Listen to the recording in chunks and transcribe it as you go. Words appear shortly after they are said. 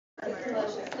So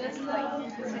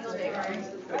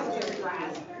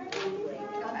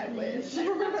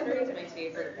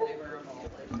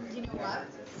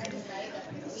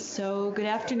good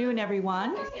afternoon,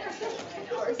 everyone,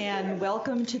 and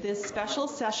welcome to this special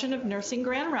session of Nursing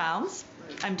Grand Rounds.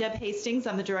 I'm Deb Hastings.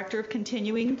 I'm the Director of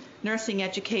Continuing Nursing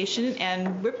Education,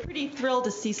 and we're pretty thrilled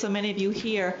to see so many of you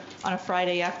here on a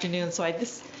Friday afternoon. So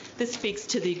this speaks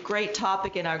to the great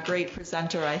topic and our great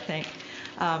presenter, I think.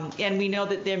 And we know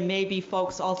that there may be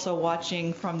folks also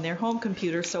watching from their home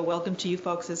computer, so welcome to you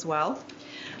folks as well.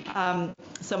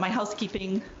 So my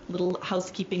little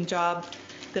housekeeping job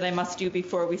that I must do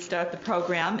before we start the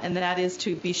program, and that is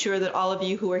to be sure that all of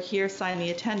you who are here sign the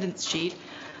attendance sheet.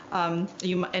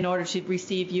 In order to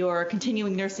receive your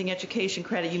continuing nursing education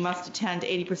credit, you must attend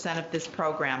 80% of this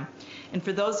program. And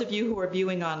for those of you who are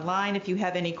viewing online, if you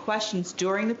have any questions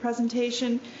during the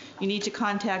presentation, you need to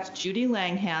contact Judy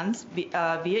Langhans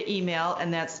via email,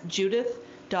 and that's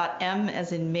judith.m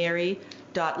as in Mary,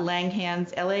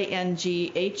 .langhans,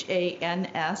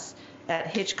 Langhans, at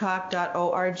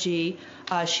hitchcock.org. She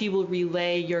will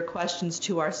relay your questions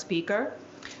to our speaker.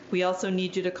 We also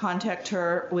need you to contact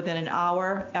her within an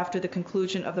hour after the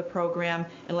conclusion of the program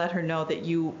and let her know that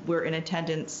you were in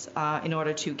attendance in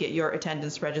order to get your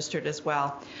attendance registered as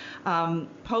well.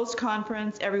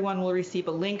 Post-conference, everyone will receive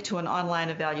a link to an online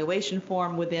evaluation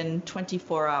form within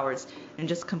 24 hours. And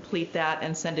just complete that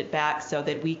and send it back so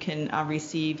that we can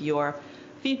receive your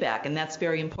feedback. And that's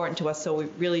very important to us, so we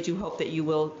really do hope that you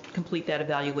will complete that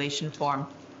evaluation form.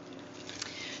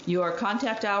 Your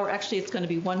contact hour, actually it's going to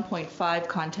be 1.5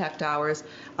 contact hours.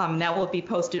 That will be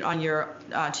posted on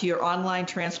to your online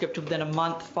transcript within a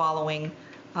month following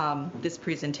this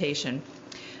presentation.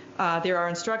 There are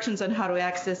instructions on how to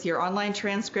access your online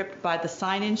transcript by the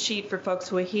sign-in sheet for folks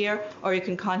who are here, or you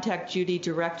can contact Judy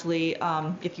directly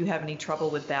if you have any trouble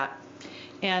with that.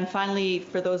 And finally,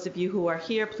 for those of you who are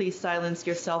here, please silence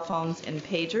your cell phones and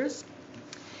pagers.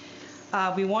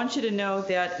 We want you to know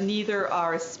that neither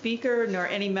our speaker nor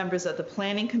any members of the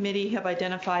planning committee have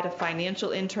identified a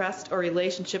financial interest or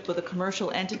relationship with a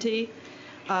commercial entity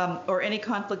or any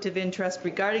conflict of interest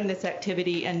regarding this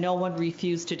activity, and no one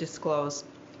refused to disclose.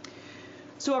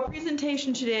 So our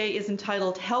presentation today is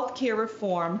entitled Healthcare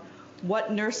Reform,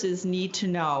 What Nurses Need to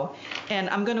Know. And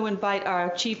I'm going to invite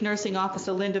our Chief Nursing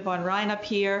Officer, Linda Von Rijn, up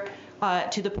here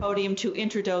to the podium to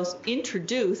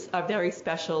introduce our very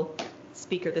special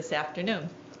speaker this afternoon.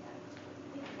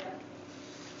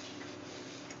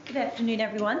 Good afternoon,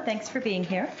 everyone. Thanks for being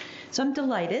here. So I'm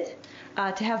delighted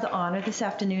to have the honor this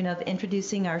afternoon of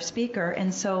introducing our speaker.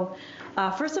 And so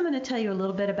first I'm going to tell you a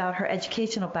little bit about her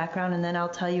educational background, and then I'll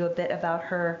tell you a bit about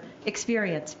her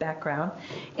experience background.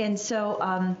 And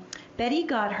so Betty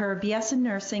got her BS in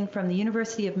nursing from the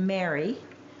University of Mary,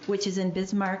 which is in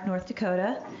Bismarck, North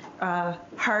Dakota,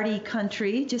 hardy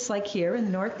country, just like here in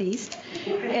the Northeast,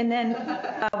 and then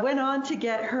went on to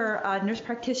get her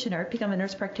become a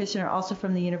nurse practitioner also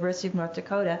from the University of North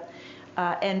Dakota.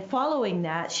 And following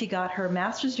that, she got her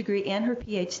master's degree and her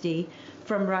PhD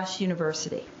from Rush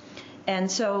University.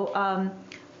 And so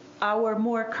our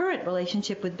more current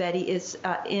relationship with Betty is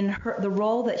in the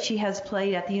role that she has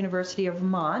played at the University of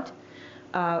Vermont.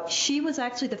 She was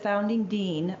actually the founding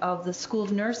dean of the School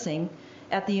of Nursing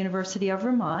at the University of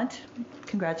Vermont.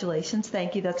 Congratulations.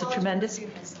 Thank you. That's a tremendous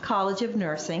College of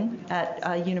Nursing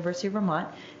at University of Vermont.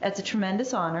 That's a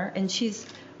tremendous honor. And she's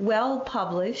well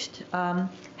published,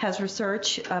 has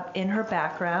research in her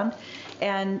background,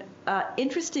 and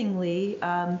interestingly,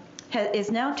 is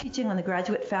now teaching on the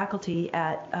graduate faculty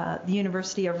at the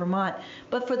University of Vermont.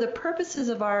 But for the purposes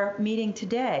of our meeting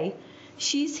today,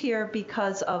 she's here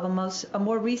because of a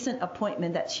more recent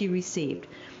appointment that she received.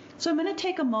 So I'm going to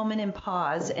take a moment and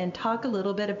pause and talk a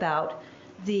little bit about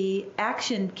the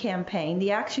action campaign,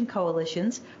 the action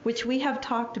coalitions, which we have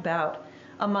talked about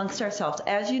amongst ourselves.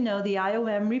 As you know, the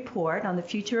IOM report on the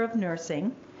future of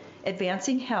nursing,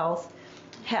 advancing health,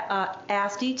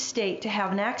 asked each state to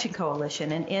have an action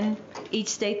coalition, and in each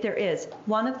state there is.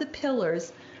 One of the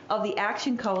pillars of the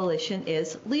action coalition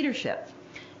is leadership.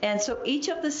 And so each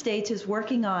of the states is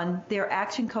working on their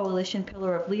action coalition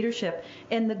pillar of leadership,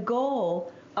 and the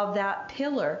goal of that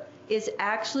pillar is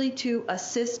actually to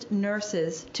assist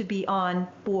nurses to be on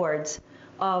boards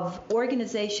of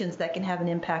organizations that can have an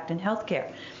impact in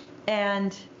healthcare.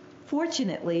 And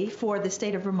fortunately for the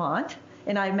state of Vermont,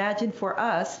 and I imagine for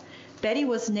us, Betty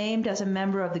was named as a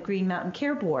member of the Green Mountain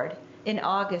Care Board in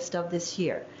August of this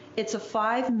year. It's a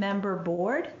 5-member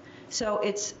board, so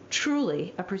it's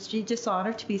truly a prestigious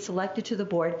honor to be selected to the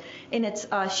board. And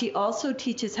she also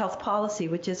teaches health policy,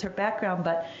 which is her background,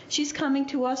 but she's coming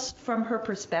to us from her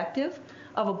perspective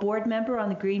of a board member on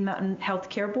the Green Mountain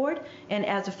Healthcare Board and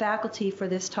as a faculty for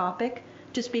this topic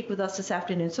to speak with us this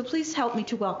afternoon. So please help me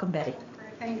to welcome Betty.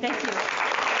 Thank you.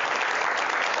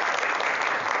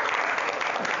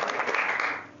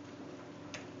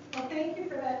 Well, thank you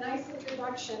for that nice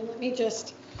introduction. Let me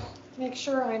just make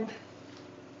sure I'm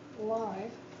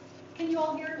live. Can you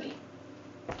all hear me?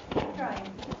 Trying.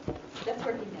 That's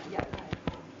working now. Yeah.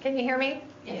 Can you hear me?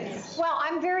 Yes. Well,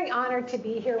 I'm very honored to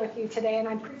be here with you today, and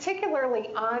I'm particularly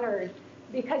honored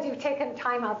because you've taken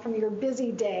time out from your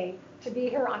busy day to be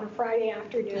here on a Friday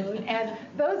afternoon. And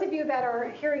those of you that are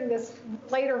hearing this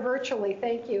later virtually,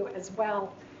 thank you as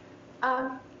well.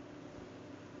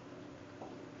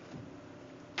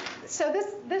 So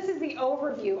this is the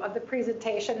overview of the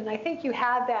presentation, and I think you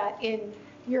had that in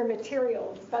your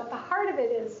materials. But the heart of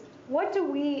it is, what do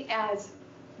we as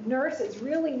nurses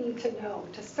really need to know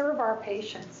to serve our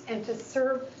patients and to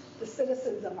serve the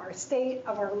citizens of our state,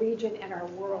 of our region, and our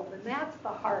world? And that's the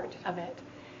heart of it.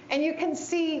 And you can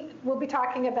see, we'll be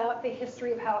talking about the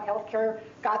history of how healthcare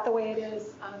got the way it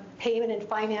is, payment and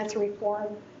finance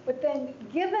reform. But then,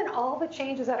 given all the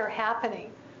changes that are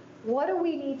happening, what do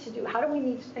we need to do? How do we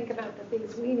need to think about the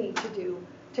things we need to do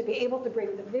to be able to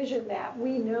bring the vision that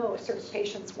we know serves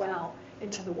patients well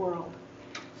into the world?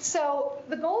 So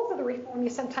the goals of the reform, you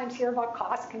sometimes hear about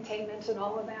cost containment and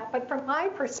all of that. But from my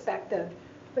perspective,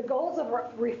 the goals of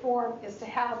reform is to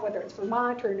have, whether it's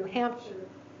Vermont or New Hampshire,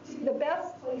 to be the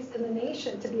best place in the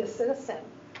nation to be a citizen,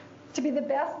 to be the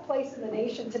best place in the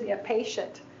nation to be a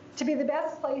patient, to be the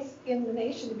best place in the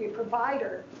nation to be a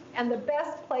provider, and the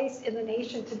best place in the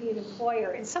nation to be an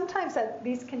employer. And sometimes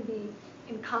these can be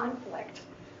in conflict.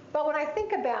 But when I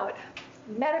think about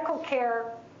medical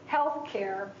care,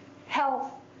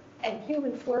 health, and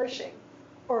human flourishing,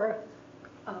 or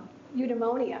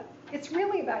eudaimonia, it's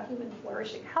really about human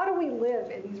flourishing. How do we live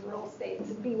in these rural states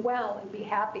and be well and be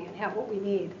happy and have what we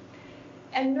need?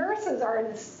 And nurses are an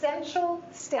essential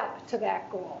step to that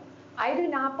goal. I do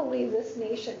not believe this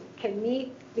nation can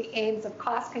meet the aims of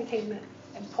cost containment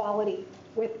and quality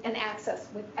and access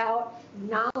without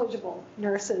knowledgeable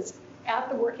nurses at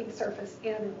the working surface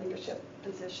and in leadership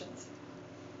positions.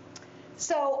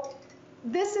 So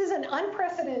this is an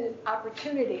unprecedented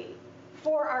opportunity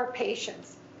for our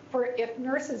patients, for if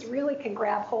nurses really can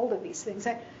grab hold of these things.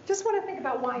 I just want to think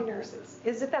about why nurses.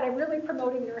 Is it that I'm really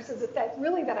promoting nurses? Is it that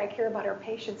really that I care about our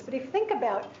patients? But if you think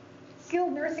about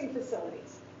skilled nursing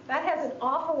facilities, that has an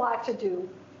awful lot to do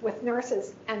with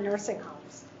nurses and nursing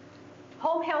homes.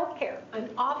 Home health care, an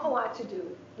awful lot to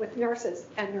do with nurses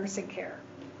and nursing care.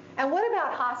 And what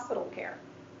about hospital care?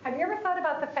 Have you ever thought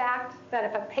about the fact that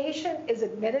if a patient is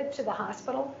admitted to the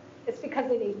hospital, it's because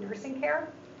they need nursing care?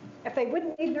 If they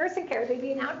wouldn't need nursing care, they'd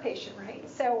be an outpatient, right?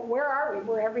 So where are we?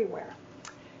 We're everywhere.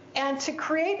 And to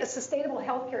create a sustainable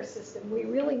healthcare system, we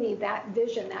really need that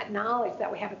vision, that knowledge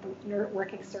that we have at the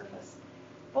working surface.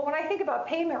 But when I think about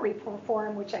payment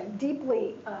reform, which I'm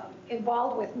deeply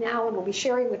involved with now and will be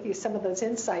sharing with you some of those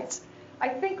insights, I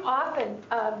think often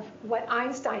of what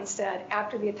Einstein said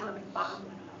after the atomic bomb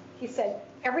went off. He said,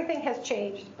 everything has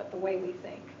changed but the way we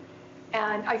think.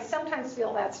 And I sometimes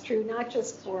feel that's true, not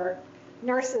just for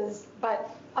nurses,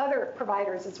 but other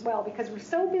providers as well, because we're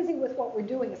so busy with what we're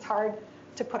doing, it's hard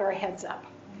to put our heads up.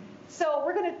 So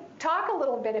we're going to talk a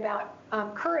little bit about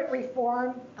current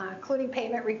reform, including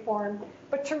payment reform,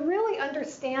 but to really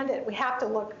understand it, we have to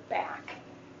look back.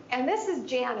 And this is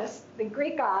Janus, the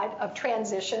Greek god of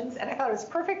transitions, and I thought it was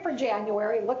perfect for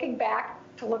January, looking back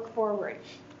to look forward.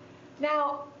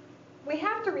 Now, we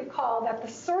have to recall that the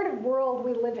sort of world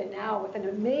we live in now with an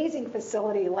amazing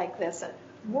facility like this, a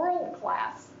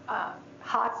world-class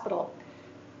hospital,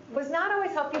 was not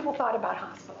always how people thought about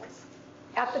hospitals.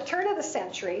 At the turn of the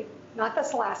century, not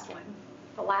this last one,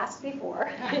 the last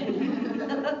before,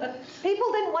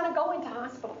 people didn't want to go into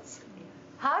hospitals.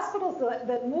 Hospitals,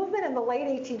 the movement in the late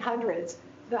 1800s,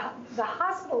 the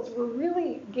hospitals were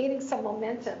really gaining some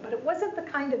momentum, but it wasn't the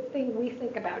kind of thing we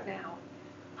think about now.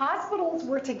 Hospitals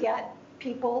were to get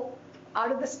people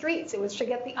out of the streets. It was to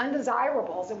get the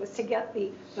undesirables. It was to get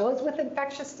those with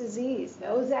infectious disease,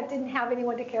 those that didn't have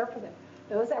anyone to care for them,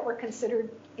 those that were considered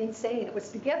insane. It was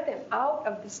to get them out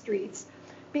of the streets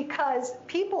because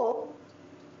people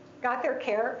got their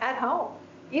care at home,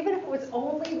 even if it was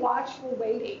only watchful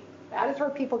waiting. That is where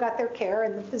people got their care,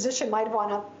 and the physician might have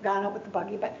gone up with the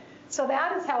buggy. But so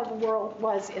that is how the world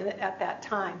was at that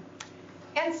time.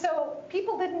 And so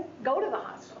people didn't go to the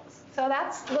hospitals. So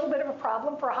that's a little bit of a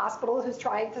problem for a hospital who's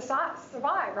trying to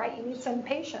survive, right? You need some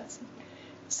patients.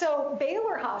 So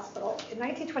Baylor Hospital in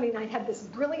 1929 had this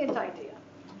brilliant idea.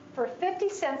 For 50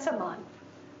 cents a month,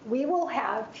 we will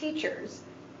have teachers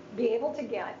be able to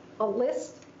get a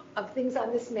list of things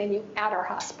on this menu at our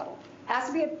hospital. It has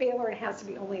to be at Baylor, and it has to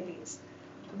be only these.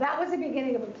 That was the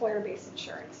beginning of employer-based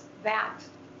insurance. That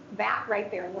right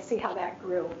there, and we'll see how that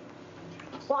grew.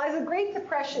 Well, as the Great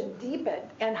Depression deepened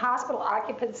and hospital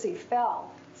occupancy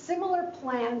fell, similar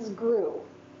plans grew.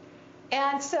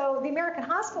 And so the American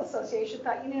Hospital Association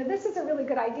thought, this is a really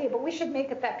good idea, but we should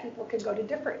make it that people could go to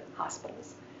different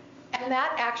hospitals. And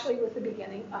that actually was the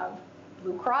beginning of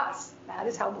Blue Cross. That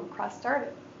is how Blue Cross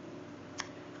started.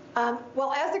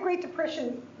 Well, as the Great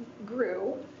Depression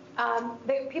grew,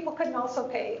 people couldn't also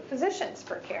pay physicians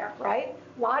for care, right?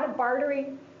 A lot of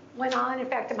bartering went on. In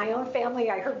fact, in my own family,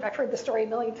 I've heard the story a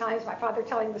million times. My father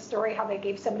telling the story how they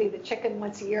gave somebody the chicken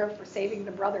once a year for saving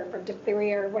the brother from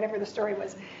diphtheria or whatever the story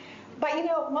was. But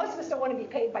most of us don't want to be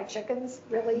paid by chickens,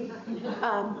 really.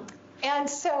 And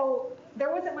so there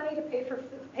wasn't money to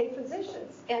pay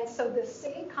physicians. And so the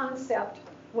same concept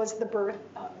was the birth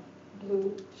of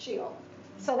Blue Shield.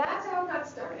 So that's how it got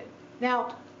started.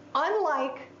 Now,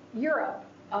 unlike Europe,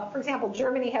 for example,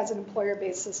 Germany has an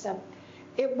employer-based system.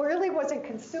 It really wasn't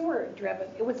consumer-driven.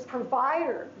 It was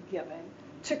provider-given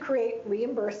to create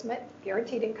reimbursement,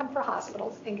 guaranteed income for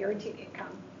hospitals, and guaranteed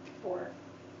income for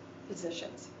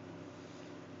physicians.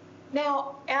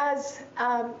 Now, as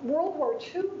World War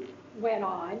II went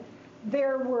on,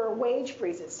 there were wage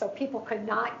freezes, so people could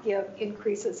not give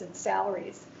increases in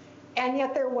salaries. And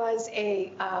yet there was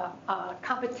a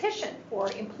competition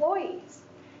for employees.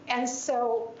 And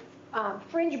so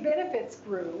fringe benefits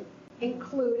grew,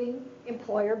 including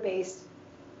employer-based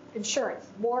insurance,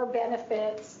 more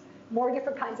benefits, more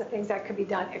different kinds of things that could be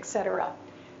done, et cetera.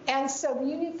 And so the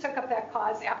unions took up that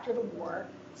cause after the war.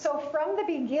 So from the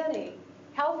beginning,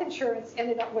 health insurance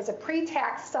was a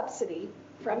pre-tax subsidy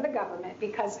from the government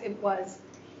because it was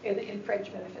in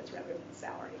fringe benefits rather than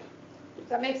salary. Does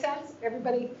that make sense?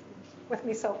 Everybody with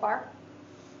me so far?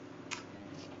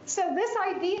 So this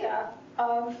idea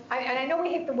of, and I know we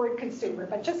hate the word consumer,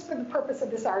 but just for the purpose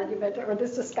of this argument or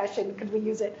this discussion, could we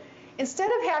use it? Instead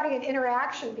of having an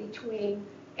interaction between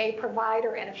a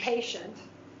provider and a patient,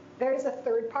 there's a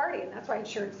third party, and that's why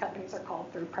insurance companies are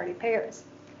called third-party payers.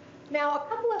 Now, a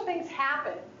couple of things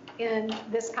happen in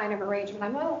this kind of arrangement.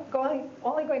 I'm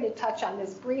only going to touch on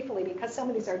this briefly because some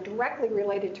of these are directly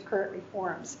related to current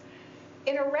reforms.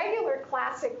 In a regular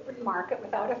classic free market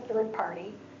without a third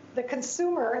party, the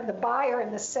consumer, the buyer,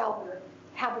 and the seller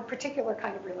have a particular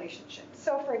kind of relationship.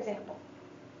 So, for example,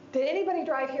 did anybody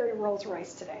drive here in a Rolls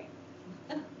Royce today?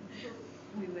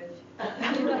 We wish. And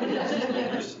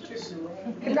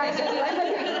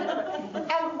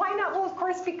why not? Well, of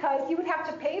course, because you would have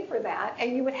to pay for that,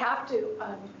 and you would have to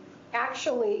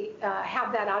actually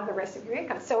have that out of the rest of your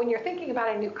income. So when you're thinking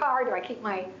about a new car, do I keep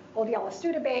my old yellow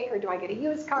Studebaker, or do I get a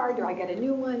used car, do I get a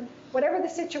new one? Whatever the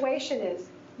situation is,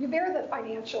 you bear the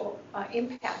financial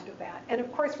impact of that. And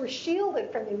of course, we're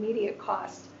shielded from the immediate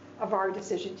cost of our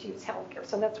decision to use healthcare.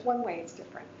 So that's one way it's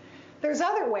different. There's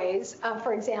other ways.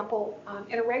 For example,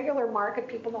 in a regular market,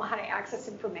 people know how to access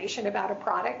information about a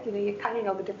product. You kind of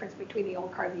know the difference between the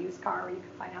old car and the used car, or you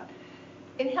can find out.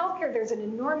 In healthcare, there's an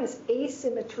enormous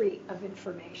asymmetry of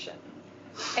information.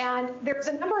 And there's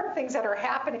a number of things that are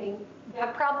happening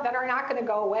that are not going to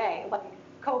go away, like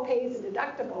co-pays and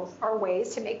deductibles are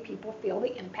ways to make people feel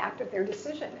the impact of their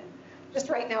decision. And just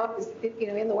right now, it was,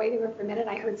 in the waiting room for a minute,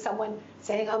 I heard someone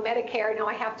saying, "Oh, Medicare, now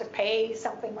I have to pay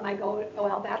something when I go."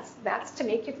 Well, that's to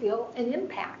make you feel an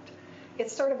impact.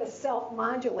 It's sort of a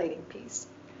self-modulating piece.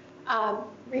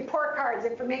 Report cards,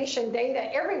 information,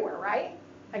 data, everywhere, right?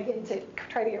 Again, to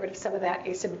try to get rid of some of that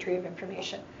asymmetry of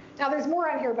information. Now, there's more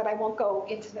on here, but I won't go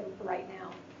into them right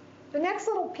now. The next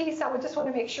little piece I would just want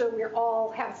to make sure we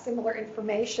all have similar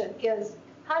information is,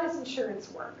 how does insurance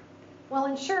work? Well,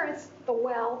 insurance, the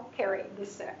well carry the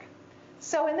sick.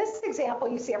 So in this example,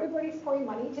 you see everybody's pouring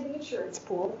money into the insurance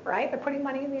pool, right? They're putting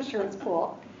money in the insurance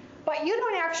pool. But you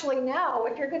don't actually know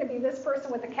if you're going to be this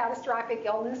person with a catastrophic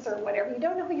illness or whatever. You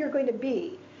don't know who you're going to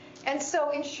be. And so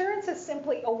insurance is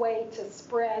simply a way to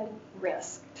spread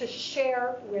risk, to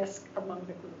share risk among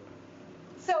the group.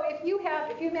 So if you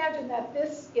imagine that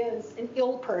this is an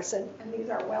ill person and these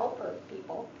are well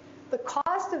people, the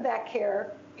cost of that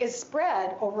care is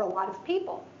spread over a lot of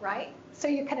people, right? So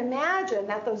you can imagine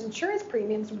that those insurance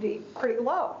premiums would be pretty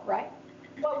low, right?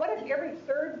 Well, what if every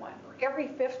third one or every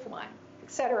fifth one, et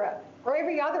cetera, or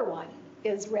every other one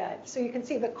is red? So you can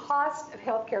see the cost of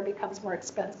healthcare becomes more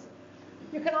expensive.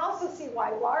 You can also see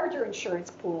why larger insurance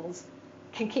pools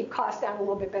can keep costs down a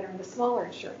little bit better in the smaller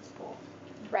insurance pool,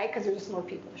 right? Because there's just more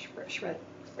people to spread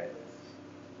this.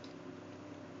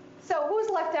 So who's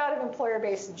left out of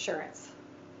employer-based insurance?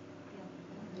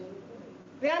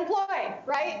 The unemployed,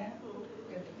 right?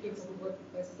 People who work in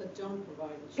places that don't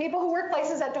provide insurance. People who work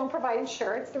places that don't provide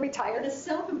insurance, the And retired, the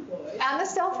self-employed. and the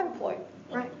self-employed,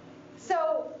 right?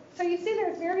 So you see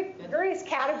there's various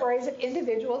categories of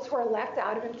individuals who are left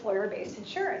out of employer-based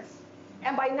insurance.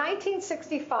 And by the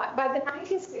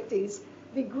 1960s,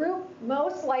 the group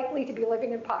most likely to be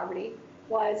living in poverty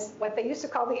was what they used to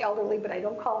call the elderly, but I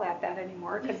don't call that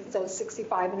anymore because it says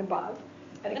 65 and above.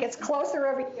 And it gets closer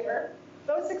every year.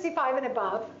 Those 65 and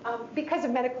above, because of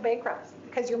medical bankruptcy,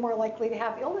 because you're more likely to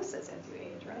have illnesses as you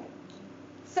age, right?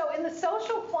 So in the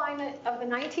social climate of the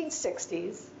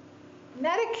 1960s,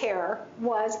 Medicare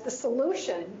was the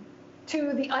solution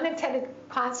to the unintended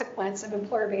consequence of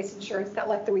employer-based insurance that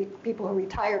let the people who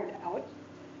retired out,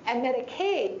 and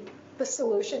Medicaid, the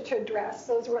solution to address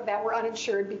those that were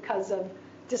uninsured because of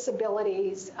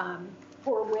disabilities,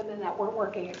 poor women that weren't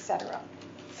working, et cetera.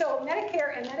 So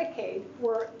Medicare and Medicaid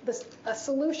were a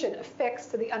solution, a fix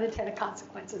to the unintended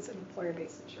consequences of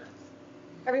employer-based insurance.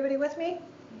 Everybody with me?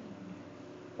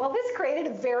 Well, this created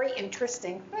a very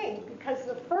interesting thing because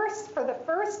for the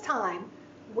first time,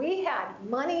 we had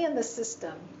money in the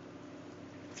system,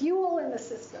 fuel in the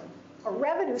system, a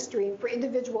revenue stream for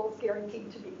individuals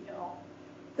guaranteed to be ill.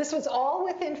 This was all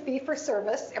within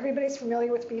fee-for-service. Everybody's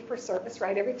familiar with fee-for-service,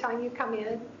 right? Every time you come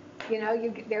in,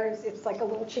 it's like a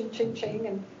little ching, ching, ching,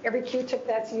 and every Q-tip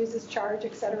that's used is charged,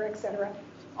 et cetera,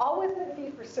 all within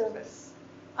fee-for-service.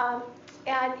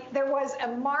 And there was a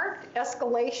marked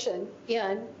escalation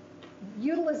in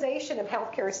utilization of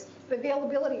healthcare, the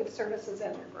availability of services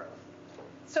and their growth.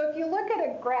 So if you look at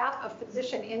a graph of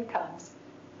physician incomes,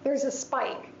 there's a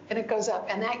spike and it goes up,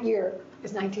 and that year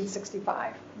is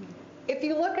 1965. If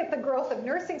you look at the growth of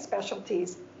nursing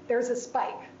specialties, there's a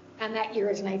spike, and that year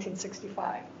is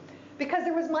 1965. Because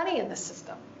there was money in the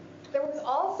system. There was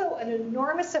also an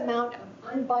enormous amount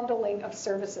of unbundling of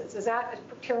services. Is that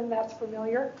a term that's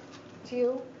familiar to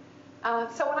you?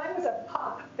 So when I was a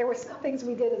pup, there were some things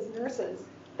we did as nurses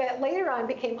that later on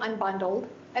became unbundled,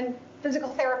 and physical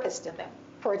therapists did them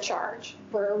for a charge,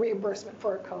 for a reimbursement,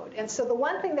 for a code. And so the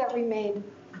one thing that remained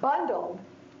bundled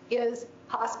is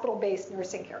hospital-based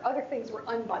nursing care. Other things were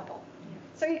unbundled.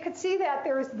 So you could see that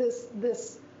there's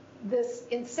this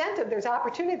incentive, there's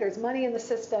opportunity, there's money in the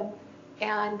system,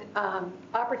 and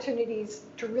opportunities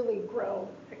to really grow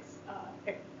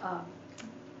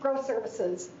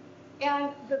services.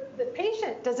 And the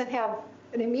patient doesn't have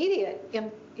an immediate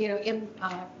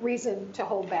reason to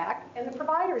hold back, and the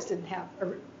providers didn't have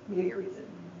an immediate reason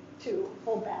to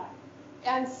hold back.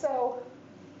 And so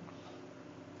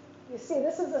you see,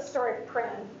 this is a historic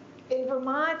trend. In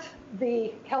Vermont,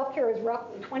 the healthcare is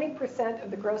roughly 20%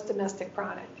 of the gross domestic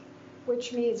product,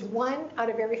 which means 1 out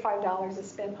of every $5 is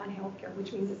spent on healthcare,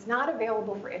 which means it's not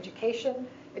available for education.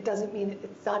 It doesn't mean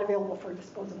it's not available for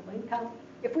disposable income.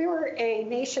 If we were a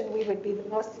nation, we would be the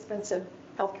most expensive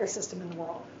healthcare system in the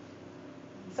world.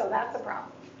 So that's a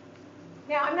problem.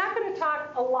 Now, I'm not going to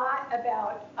talk a lot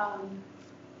about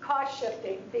cost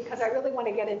shifting because I really want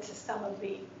to get into some of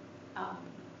the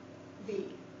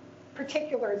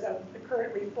particulars of the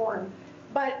current reform.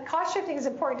 But cost shifting is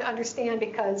important to understand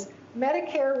because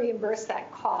Medicare reimburses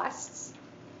at costs,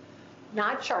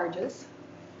 not charges.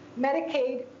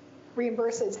 Medicaid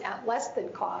reimburses at less than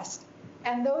cost.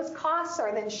 And those costs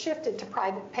are then shifted to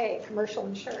private pay, commercial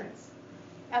insurance.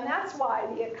 And that's why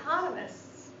the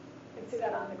economists, you can see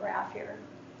that on the graph here,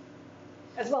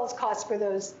 as well as costs for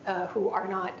those who are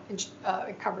not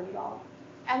covered at all.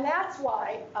 And that's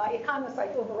why economists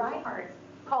like Uwe Reinhardt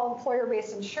call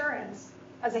employer-based insurance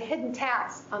as a hidden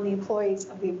tax on the employees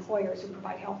of the employers who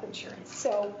provide health insurance.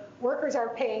 So workers are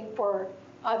paying for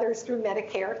others through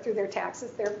Medicare, through their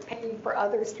taxes. They're paying for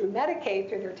others through Medicaid,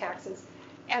 through their taxes.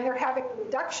 And they're having a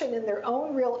reduction in their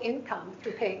own real income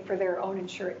through paying for their own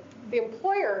insurance. The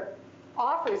employer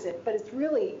offers it, but it's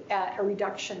really at a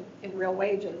reduction in real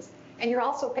wages. And you're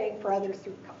also paying for others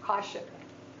through cost shifting.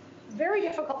 Very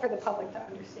difficult for the public to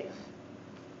understand.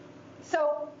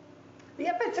 So the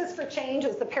impetus for change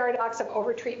is the paradox of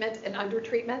overtreatment and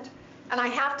undertreatment. And I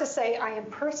have to say, I am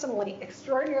personally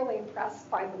extraordinarily impressed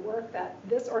by the work that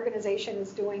this organization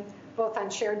is doing, both on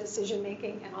shared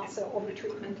decision-making and also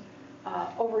overtreatment,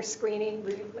 over-screening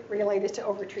related to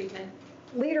overtreatment.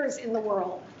 Leaders in the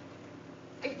world.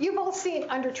 You've all seen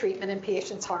undertreatment in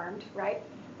patients harmed, right?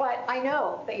 But I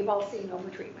know that you've all seen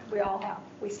overtreatment. We all have.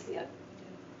 We see it.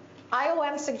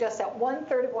 IOM suggests that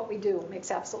 1/3 of what we do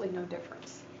makes absolutely no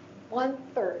difference.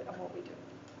 1/3 of what we do.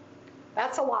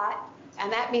 That's a lot,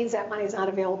 and that means that money is not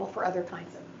available for other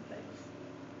kinds of things.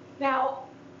 Now,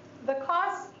 the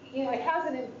cost, it has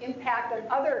an impact on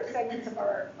other segments of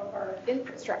our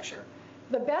infrastructure.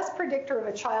 the best predictor of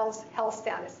a child's health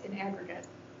status in aggregate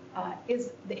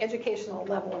is the educational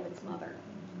level of its mother,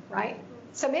 right?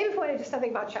 So maybe if we want to do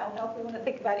something about child health, we want to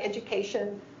think about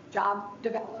education, job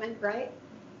development, right?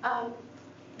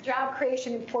 Job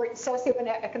creation important,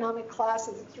 socioeconomic class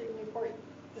is extremely important.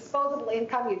 Disposable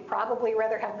income, you'd probably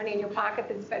rather have money in your pocket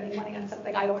than spending money on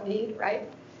something I don't need, right?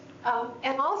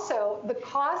 And also, the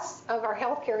cost of our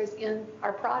healthcare is in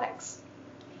our products.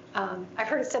 I've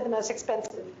heard it said the most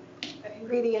expensive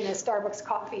ingredient in Starbucks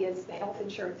coffee is the health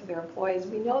insurance of their employees.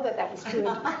 We know that that was true.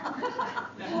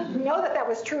 We know that that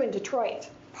was true in Detroit.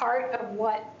 Part of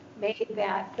what made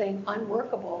that thing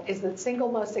unworkable is the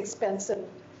single most expensive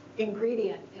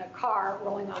ingredient in a car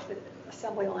rolling off the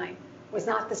assembly line was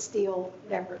not the steel,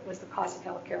 never, it was the cost of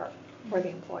healthcare for the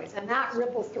employees. And that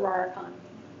ripples through our economy.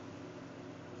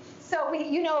 So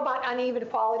you know about uneven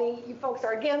equality. You folks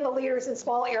are, again, the leaders in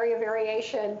small area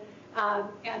variation,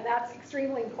 and that's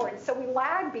extremely important. So we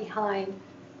lag behind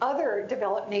other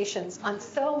developed nations on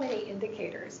so many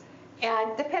indicators.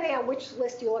 And depending on which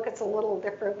list you look, it's a little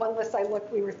different. One list I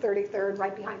looked, we were 33rd,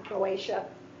 right behind Croatia.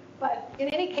 But in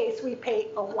any case, we pay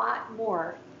a lot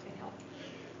more in health.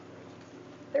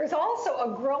 There's also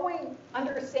a growing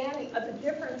understanding of the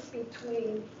difference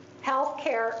between health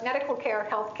care, medical care,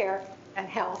 health care, and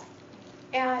health.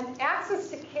 And access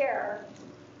to care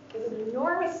is an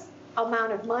enormous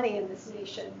amount of money in this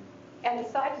nation, and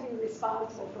it's thought to be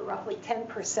responsible for roughly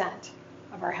 10%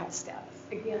 of our health status.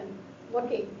 Again,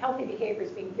 looking healthy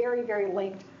behaviors being very, very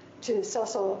linked to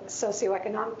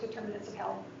socioeconomic determinants of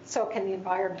health. So can the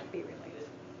environment be related?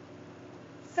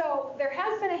 So there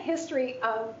has been a history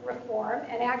of reform,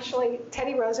 and actually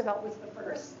Teddy Roosevelt was the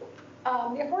first. The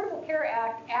Affordable Care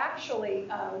Act, actually,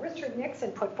 Richard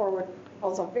Nixon put forward a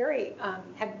proposal,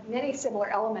 had many similar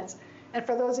elements. And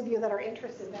for those of you that are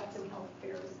interested, that's in health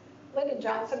affairs. Lyndon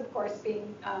Johnson, of course,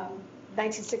 being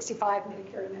 1965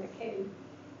 Medicare and Medicaid.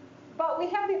 But we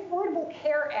have the Affordable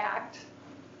Care Act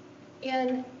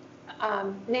in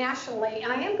nationally,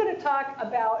 and I am going to talk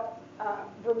about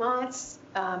Vermont's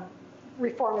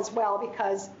reform as well,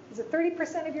 because is it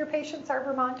 30% of your patients are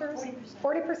Vermonters?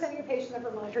 40% of your patients are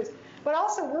Vermonters. But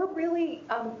also, we're really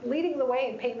leading the way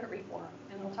in payment reform,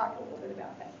 and I'll talk a little bit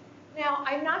about that. Now,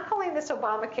 I'm not calling this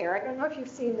Obamacare. I don't know if you've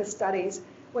seen the studies.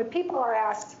 When people are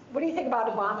asked, what do you think about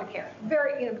Obamacare?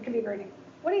 It can be very negative.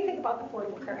 What do you think about the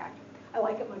Affordable Care Act? I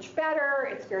like it much better.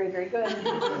 It's very, very good.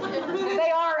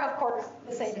 They are, of course,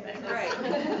 the same thing. Right.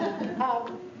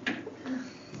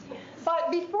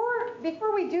 But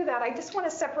before we do that, I just want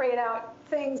to separate out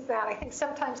things that I think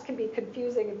sometimes can be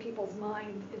confusing in people's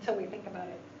mind until we think about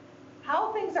it.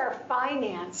 How things are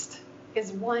financed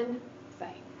is one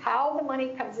thing. How the money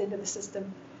comes into the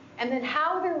system, and then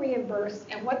how they're reimbursed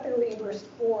and what they're reimbursed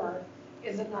for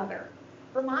is another.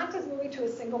 Vermont is moving to a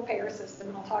single-payer system,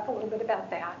 and I'll talk a little bit about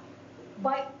that.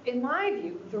 But in my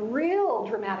view, the real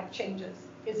dramatic changes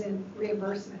is in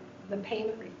reimbursement, the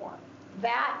payment reform.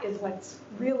 That is what's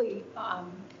really,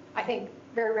 I think,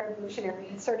 very revolutionary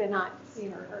and sort of not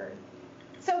seen or heard.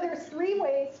 So there's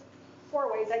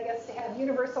four ways, I guess, to have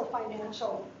universal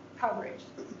financial coverage.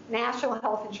 National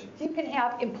health insurance. You can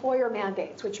have employer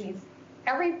mandates, which means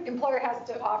every employer has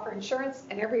to offer insurance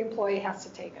and every employee has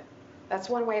to take it. That's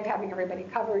one way of having everybody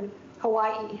covered.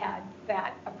 Hawaii had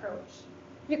that approach.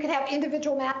 You can have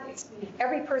individual mandates.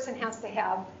 Every person has to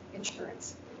have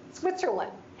insurance.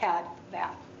 Switzerland had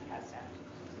that.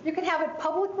 You can have it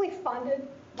publicly funded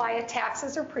via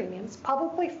taxes or premiums.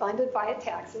 Publicly funded via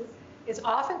taxes is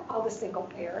often called a single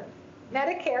payer.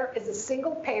 Medicare is a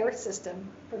single payer system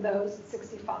for those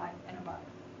 65 and above.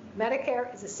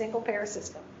 Medicare is a single payer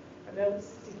system for those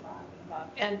 65 and above.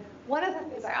 And one of the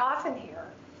things I often hear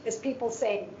is people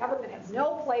saying government has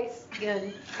no place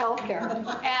in healthcare,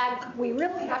 and we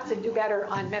really have to do better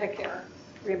on Medicare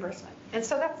reimbursement. And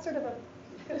so that's sort of a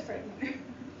good framework.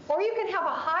 Or you can have a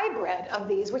hybrid of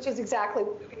these, which is exactly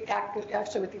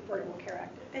actually what the Affordable Care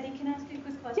Act is. Betty, can I ask you a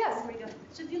quick question? Yes. Before we go?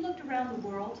 So if you looked around the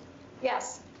world,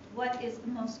 Yes. what is the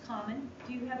most common?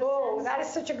 Do you have a Oh, sense? that is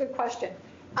such a good question.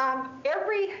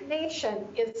 Every nation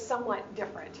is somewhat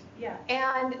different. Yeah.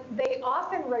 And they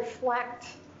often reflect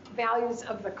values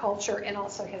of the culture and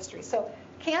also history. So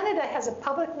Canada has a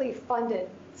publicly funded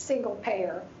single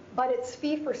payer, but it's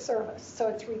fee for service. So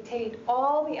it's retained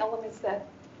all the elements that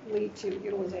lead to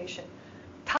utilization.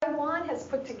 Taiwan has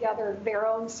put together their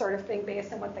own sort of thing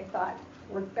based on what they thought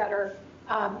worked better.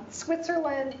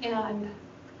 Switzerland and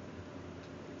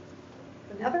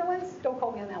the Netherlands, don't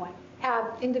quote me on that one, have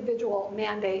individual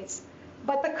mandates.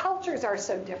 But the cultures are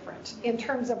so different in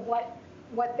terms of what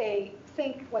they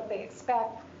think, what they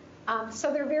expect.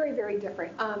 So they're very, very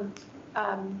different.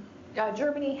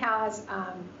 Germany has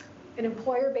an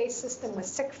employer-based system with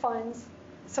sick funds,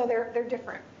 so they're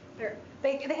different.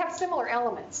 They have similar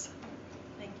elements.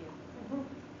 Thank you.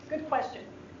 Good question.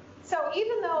 So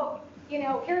even though,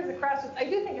 here's the question, I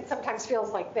do think it sometimes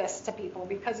feels like this to people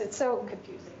because it's so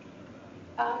confusing.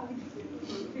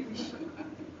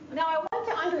 Now I want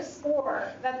to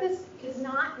underscore that this is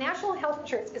not, national health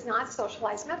insurance is not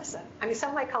socialized medicine. I mean, some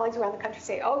of my colleagues around the country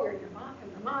say, oh, you're in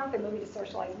Vermont, they're moving to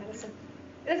socialized medicine.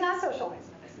 It is not socialized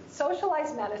medicine.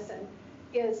 Socialized medicine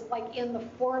is like in the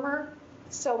former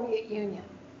Soviet Union,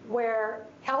 where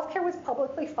healthcare was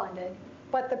publicly funded,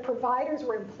 but the providers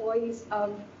were employees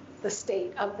of the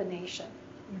state, of the nation.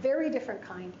 Very different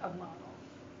kind of model.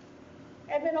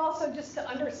 And then also just to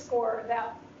underscore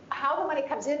that how the money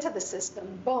comes into the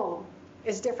system, boom,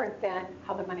 is different than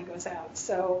how the money goes out.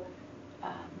 So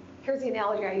here's the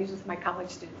analogy I use with my college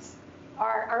students.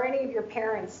 Are any of your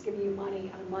parents giving you money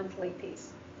on a monthly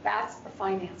piece? That's the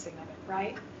financing of it,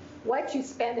 right? What you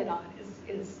spend it on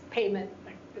is payment,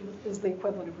 is the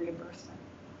equivalent of reimbursement.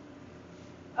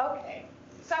 Okay,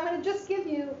 so I'm going to just give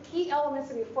you key elements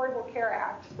of the Affordable Care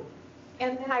Act,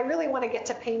 and then I really want to get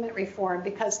to payment reform,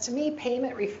 because to me,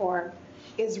 payment reform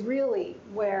is really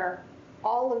where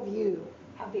all of you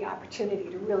have the opportunity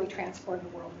to really transform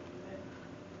the world.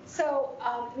 So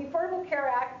the Affordable Care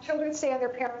Act, children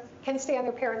can stay on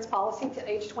their parents' policy to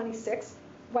age 26,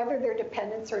 whether they're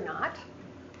dependents or not.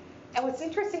 And what's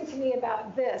interesting to me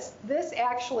about this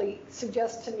actually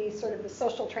suggests to me sort of the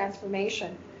social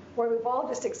transformation where we've all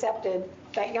just accepted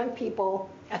that young people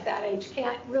at that age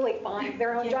can't really find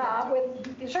their own job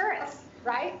with insurance,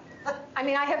 right? I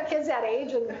mean, I have kids that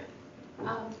age, and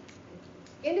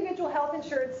individual health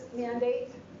insurance mandate,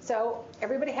 so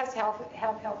everybody has to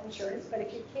have health insurance, but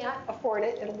if you can't afford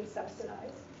it, it'll be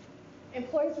subsidized.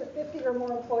 Employees with 50 or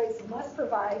more employees must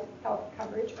provide health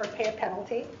coverage or pay a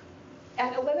penalty.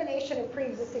 And elimination of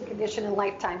pre-existing condition and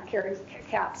lifetime care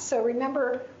caps. So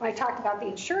remember when I talked about the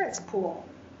insurance pool,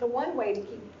 the one way to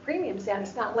keep premiums down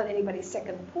is not let anybody sick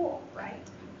in the pool, right?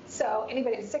 So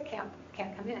anybody who's sick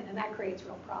can't come in, and that creates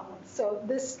real problems. So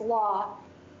this law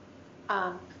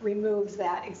removes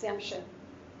that exemption,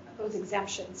 those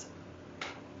exemptions.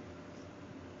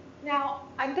 Now,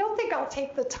 I don't think I'll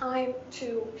take the time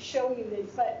to show you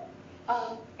this, but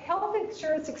health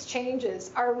insurance exchanges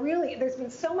are really, there's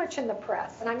been so much in the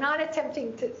press, and I'm not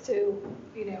attempting to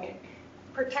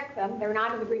protect them. They're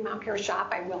not in the Green Mountain Care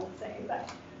shop, I will say,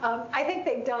 but I think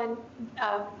they've done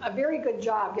a very good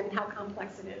job given how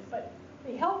complex it is. But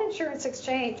the health insurance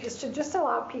exchange is to just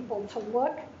allow people to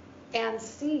look and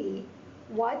see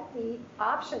what the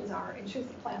options are and choose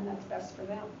the plan that's best for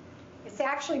them. It's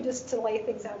actually just to lay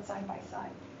things out side by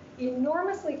side.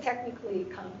 Enormously technically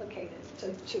complicated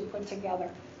to put together.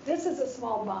 This is a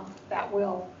small bump that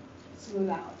will smooth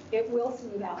out. It will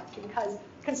smooth out because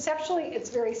conceptually it's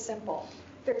very simple.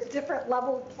 There's different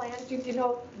level plans. You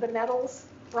know the metals,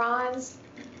 bronze,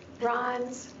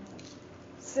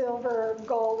 silver,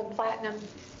 gold, and platinum.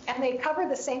 And they cover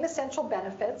the same essential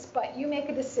benefits, but you make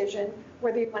a decision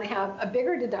whether you want to have a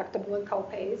bigger deductible and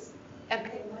copays and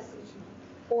pay less each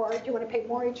month, or do you want to pay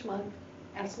more each month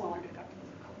and a smaller deductible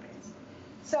and copays.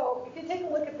 So if you take a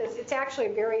look at this, it's actually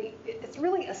it's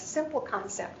really a simple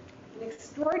concept, an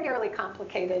extraordinarily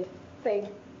complicated thing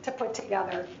to put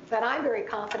together that I'm very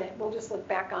confident we'll just look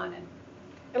back on, and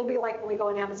it'll be like when we go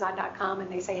on Amazon.com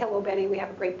and they say, hello, Betty, we have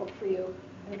a great book for you.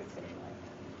 I think it's going to be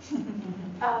like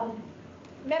that.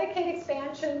 Medicaid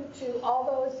expansion to all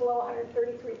those below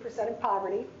 133% of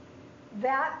poverty,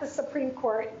 that the Supreme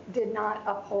Court did not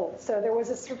uphold. So there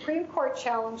was a Supreme Court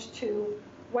challenge to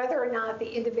whether or not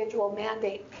the individual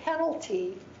mandate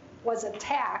penalty was a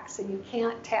tax, and you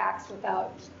can't tax in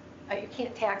that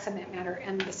manner,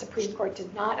 and the Supreme Court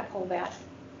did not uphold that.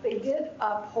 They did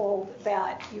uphold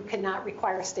that you cannot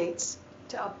require states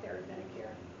to up their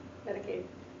Medicaid.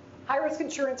 High-risk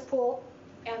insurance pool,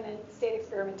 and then state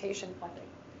experimentation funding.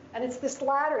 And it's this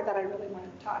latter that I really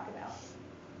wanted to talk about.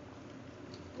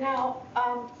 Now,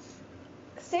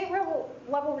 state level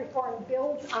reform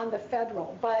builds on the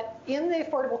federal, but in the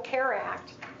Affordable Care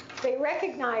Act, they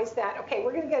recognize that, okay,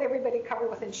 we're going to get everybody covered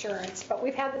with insurance, but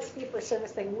we've had this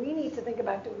fee-for-service thing. We need to think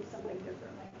about doing something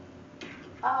differently.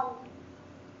 I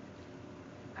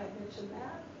mentioned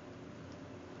that.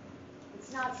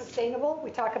 It's not sustainable.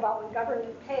 We talk about when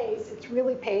government pays, it's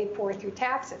really paid for through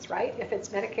taxes, right? If it's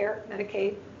Medicare,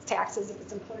 Medicaid, it's taxes. If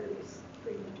it's employer-based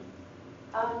premium.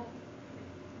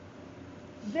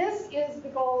 This is the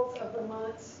goals of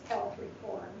Vermont's health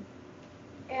reform.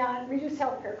 And reduce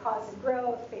healthcare costs and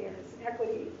growth, fairness and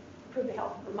equity, improve the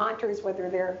health of Vermonters, whether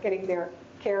they're getting their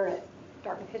care at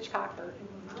Dartmouth Hitchcock or in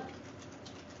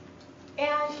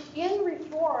And in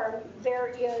reform, there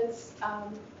is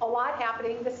a lot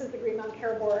happening. This is the Green Mountain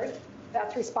Care Board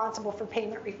that's responsible for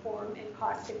payment reform and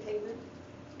cost containment.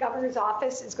 Governor's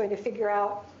office is going to figure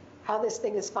out how this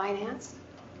thing is financed,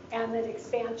 and then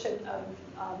expansion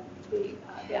of the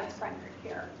advanced primary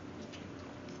care.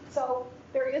 So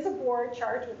there is a board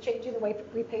charged with changing the way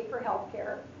we pay for health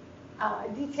care, a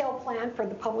detailed plan for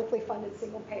the publicly funded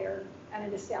single payer, and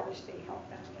an established state health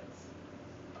benefits.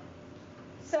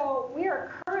 So we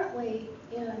are currently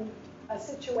in a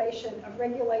situation of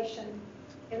regulation,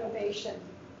 innovation,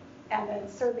 and then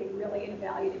serving really an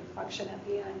evaluative function at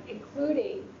the end,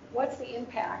 including what's the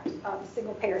impact of the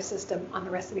single payer system on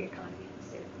the rest of the economy in the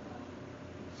state of Vermont.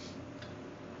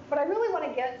 But I really want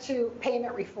to get to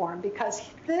payment reform because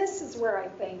this is where I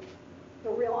think the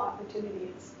real opportunity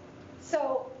is.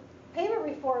 So payment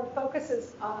reform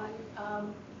focuses on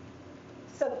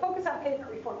so the focus on payment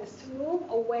reform is to move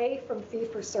away from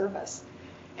fee-for-service.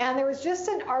 And there was just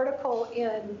an article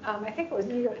in, I think it was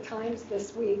New York Times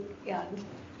this week, and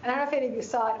I don't know if any of you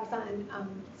saw it. It was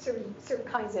on certain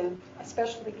kinds of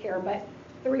specialty care, but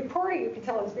the reporter, you can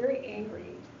tell, was very angry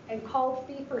and called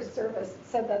fee-for-service,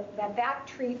 said that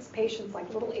treats patients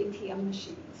like little ATM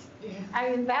machines. Yeah.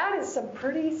 I mean, that is some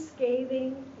pretty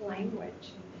scathing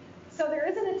language. So there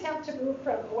is an attempt to move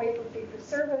away from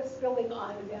fee-for-service, building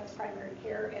on advanced primary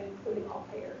care and including all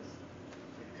payers.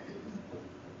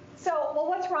 So, well,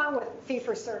 what's wrong with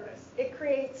fee-for-service? It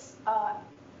creates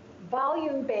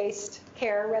volume-based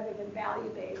care rather than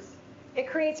value-based. It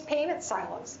creates payment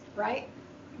silos, right?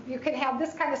 You can have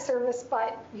this kind of service,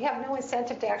 but you have no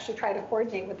incentive to actually try to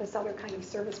coordinate with this other kind of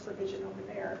service provision over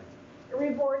there. It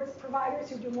rewards providers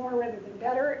who do more rather than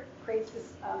better. It creates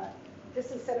this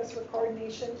disincentives for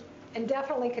coordination, and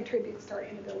definitely contributes to our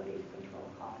inability to control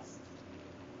costs.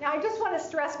 Now, I just want to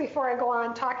stress before I go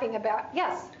on talking about,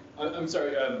 yes? I'm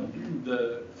sorry,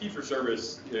 the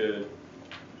fee-for-service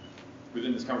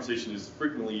within this conversation is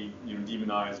frequently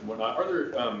demonized and whatnot. Are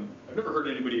there, I've never heard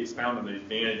anybody expound on the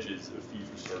advantages of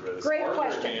fee-for-service. Great Are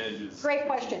question. there advantages? Great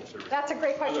question. That's a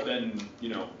great question. Other than,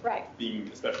 right. being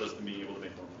a specialist and being able to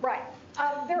make more money.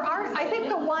 Right. There are, I think,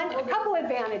 a couple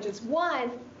advantages.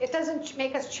 One, it doesn't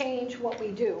make us change what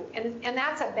we do, and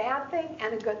that's a bad thing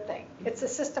and a good thing. It's a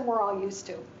system we're all used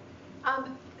to.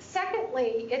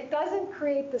 Secondly, it doesn't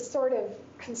create the sort of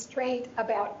constraint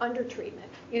about undertreatment.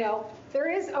 There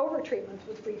is overtreatment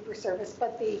with fee-for-service,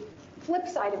 but the flip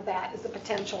side of that is the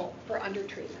potential for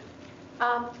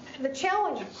undertreatment. The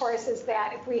challenge, of course, is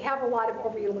that if we have a lot of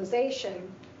overutilization,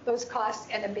 those costs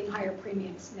end up being higher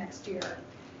premiums next year.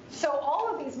 So all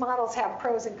of these models have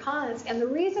pros and cons, and the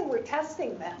reason we're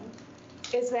testing them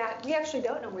is that we actually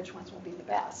don't know which ones will be the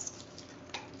best.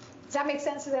 Does that make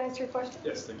sense? Does that answer your question?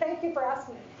 Yes, thank you. Thank you for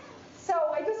asking it. So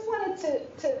I just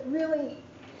wanted to really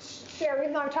share,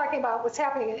 even though I'm talking about what's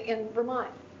happening in Vermont,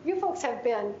 you folks have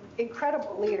been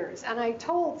incredible leaders. And I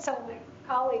told some of my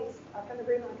colleagues from the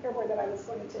Green Mountain Care Board that I was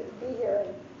going to be here.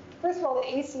 And first of all,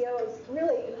 the ACO is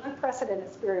really an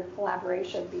unprecedented spirit of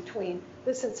collaboration between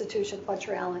this institution,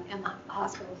 Fletcher Allen, and the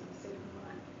hospitals in the state of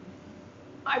Vermont.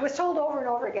 I was told over and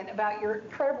over again about your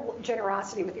incredible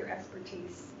generosity with your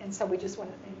expertise. And so we just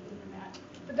want to thank you for that.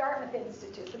 The Dartmouth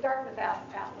Institute, the Dartmouth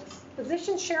Atlas,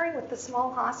 physicians sharing with the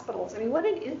small hospitals. I mean, what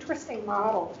an interesting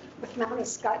model with Mount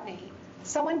Escutney.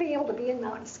 Someone being able to be in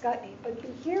Mount Escutney, but be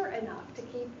here enough to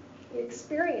keep the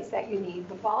experience that you need,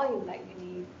 the volume that you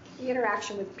need, the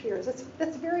interaction with peers.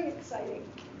 That's very exciting.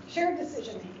 Shared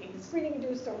decision-making,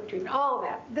 screening-induced overtreatment, all of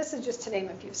that. This is just to name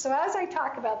a few. So as I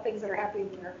talk about things that are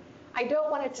happening there, I don't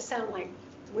want it to sound like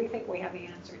we think we have the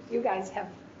answers. You guys have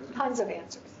tons of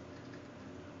answers.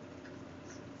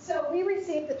 So we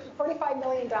received a $45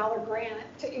 million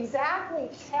grant to exactly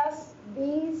test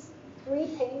these 3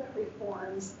 payment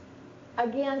reforms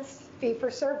against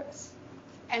fee-for-service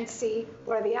and see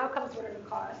what are the outcomes, what are the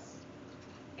costs.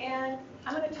 And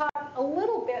I'm going to talk a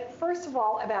little bit, first of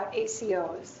all, about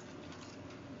ACOs.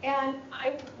 And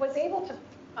I was able to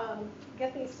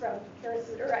get these from Kara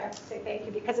Suter. I have to say thank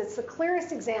you because it's the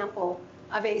clearest example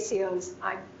of ACOs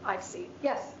I've seen.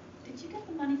 Yes? Did you get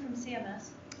the money from CMS?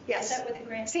 Yes. Is that what the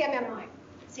grant? CMMI.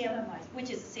 CMMI,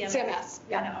 which is CMS. CMS,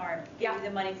 yeah. Kind of arm. Yeah.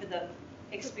 The money for the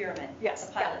experiment. Yes.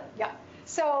 The pilot. Yeah.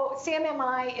 So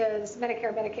CMMI is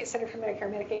Medicare, Medicaid, Center for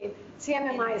Medicare, Medicaid.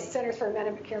 CMMI is Centers for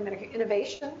Medicare, Medicaid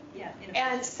Innovation. Yeah. Innovation.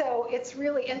 And so it's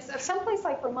really, and someplace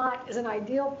like Vermont is an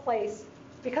ideal place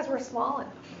because we're small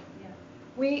enough. Yeah.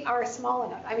 We are small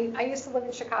enough. I mean, I used to live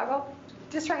in Chicago.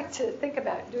 Just trying to think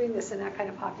about doing this in that kind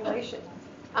of population.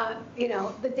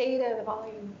 The data, the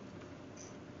volume.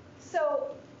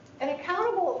 So an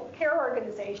accountable care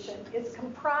organization is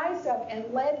comprised of and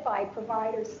led by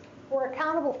providers who are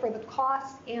accountable for the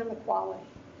cost and the quality.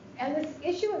 And this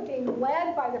issue of being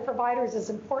led by the providers is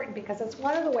important because it's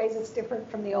one of the ways it's different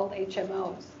from the old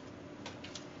HMOs.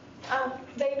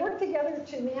 They work together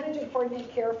to manage and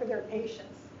coordinate care for their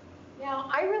patients.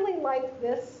 Now, I really like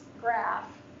this graph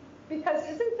because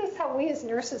isn't this how we as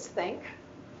nurses think?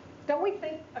 Don't we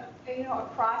think,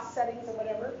 across settings or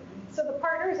whatever? So the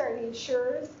partners are the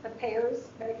insurers, the payers,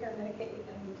 Medicare, Medicaid,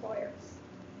 and the employers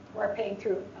who are paying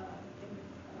through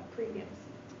premiums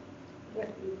with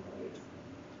the employees.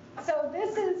 So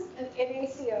this is an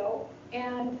ACO,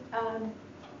 and an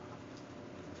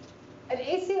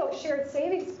ACO shared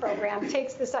savings program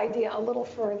takes this idea a little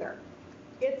further.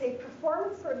 It's a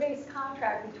performance-based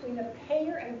contract between a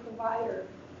payer and a provider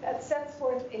that sets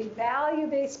forth a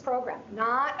value-based program,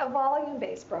 not a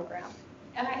volume-based program.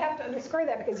 And I have to underscore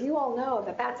that because you all know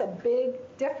that that's a big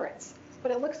difference.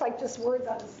 But it looks like just words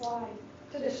on the slide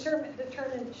to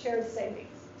determine shared savings.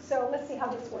 So let's see how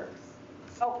this works.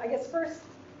 Oh, I guess first,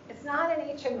 it's not an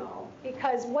HMO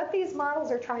because what these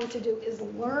models are trying to do is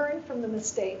learn from the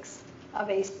mistakes of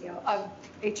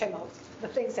HMOs, the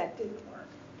things that didn't work.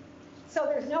 So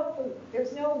there's no food,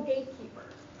 there's no gatekeeper.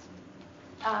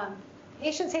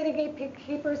 Patients hated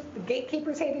gatekeepers, the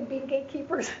gatekeepers hated being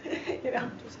gatekeepers.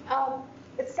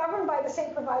 It's governed by the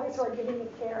same providers who are giving the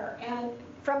care, and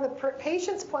from the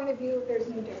patient's point of view, there's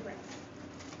no difference.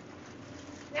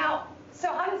 Now,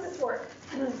 so how does this work?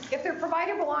 If their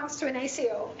provider belongs to an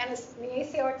ACO, and the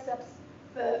ACO accepts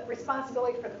the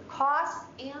responsibility for the cost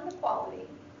and the quality,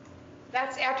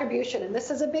 that's attribution, and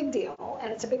this is a big deal,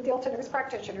 and it's a big deal to nurse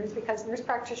practitioners because nurse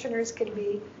practitioners can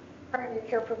be primary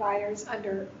care providers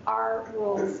under our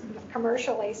rules of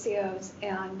commercial ACOs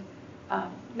and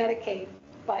Medicaid,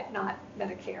 but not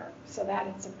Medicare. So that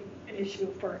is an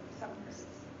issue for some nurses.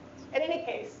 In any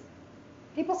case,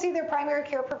 people see their primary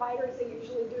care provider as they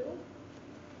usually do.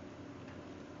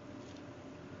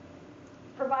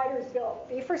 Providers bill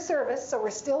fee-for-service, so we're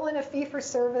still in a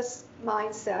fee-for-service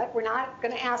mindset. We're not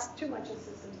going to ask too much of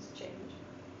systems to change.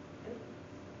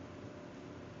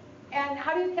 And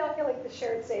how do you calculate the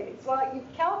shared savings? Well, you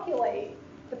calculate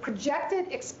the projected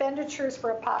expenditures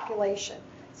for a population.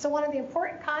 So one of the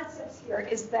important concepts here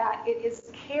is that it is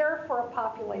care for a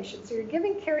population. So you're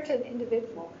giving care to an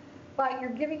individual, but you're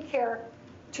giving care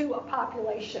to a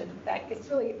population. That it's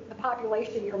really the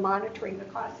population you're monitoring the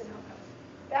costs and outcomes.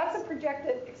 That's the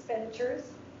projected expenditures.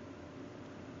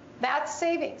 That's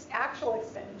savings, actual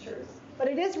expenditures. But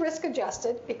it is risk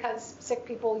adjusted because sick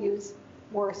people use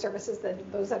more services than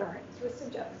those that aren't. It's risk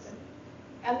adjusted.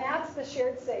 And that's the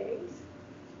shared savings.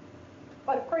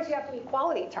 But of course you have to meet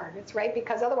quality targets, right?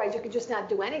 Because otherwise you could just not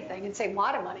do anything and save a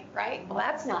lot of money, right? Well,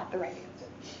 that's not the right answer.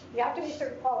 You have to meet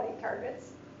certain quality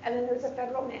targets. And then there's a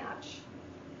federal match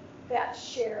that's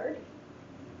shared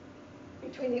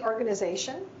between the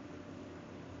organization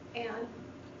and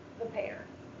the payer.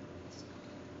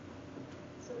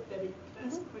 So Betty, can I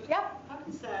ask a question? Yeah. How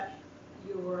does that,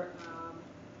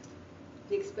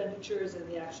 the expenditures and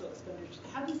the actual expenditures,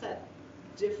 how does that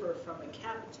differ from a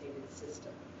capitated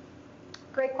system?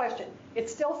 Great question.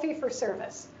 It's still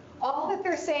fee-for-service. All that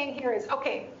they're saying here is,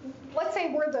 okay, let's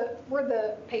say we're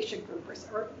the patient group,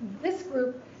 or this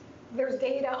group, there's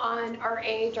data on our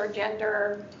age, our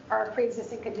gender, our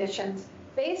pre-existing conditions.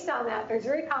 Based on that, there's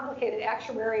very complicated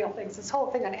actuarial things. This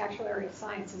whole thing on actuarial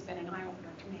science has been an eye-opener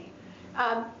to me.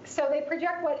 So they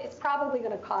project what it's probably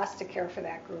going to cost to care for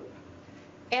that group.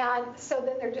 And so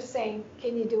then they're just saying,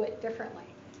 can you do it differently?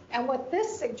 And what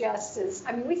this suggests is,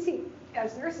 I mean, we see,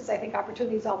 as nurses, I think,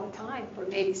 opportunities all the time for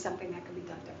maybe something that could be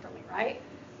done differently, right?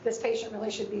 This patient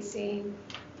really should be seen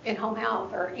in home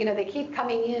health, or, they keep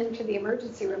coming into the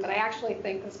emergency room, but I actually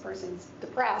think this person's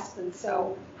depressed, and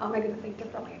so how am I going to think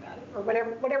differently about it? Or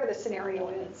whatever the scenario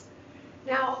is.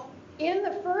 Now, in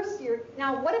the first year,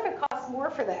 now what if it costs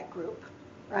more for that group,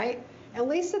 right? At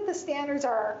least that the standards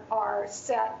are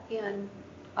set in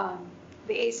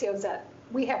the ACOs that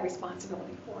we have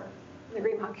responsibility for, the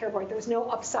Green Care Board. There's no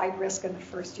upside risk in the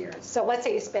first year. So let's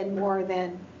say you spend more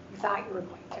than you thought you were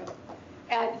going to.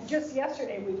 And just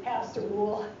yesterday, we passed a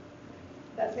rule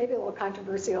that's maybe a little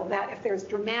controversial, that if there's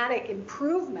dramatic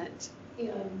improvement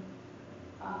in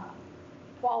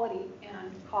quality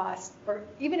and cost, or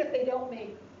even if they don't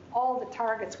make all the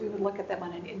targets, we would look at them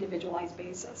on an individualized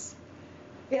basis.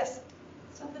 Yes?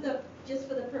 So just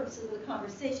for the purposes of the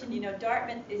conversation,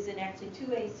 Dartmouth is in actually 2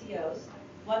 ACOs,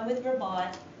 one with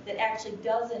Vermont that actually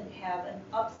doesn't have an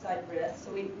upside risk,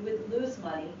 so we would lose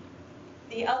money.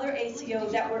 The other ACO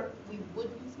we would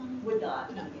lose money? Would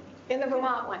not. In the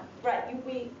Vermont one. Right,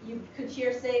 you could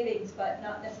share savings, but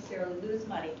not necessarily lose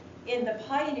money. In the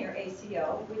Pioneer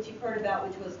ACO, which you've heard about,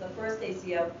 which was the first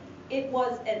ACO, it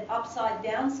was an upside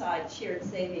downside shared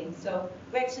savings. So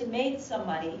we actually made some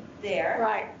money there.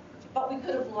 Right. But we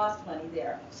could have lost money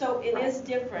there. So it is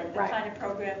different, the Right. kind of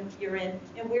program you're in,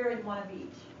 and we're in one of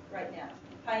each right now,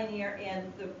 Pioneer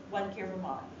and the One Care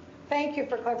Vermont. Thank you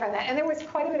for clarifying that. And there was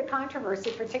quite a bit of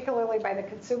controversy, particularly by the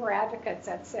consumer advocates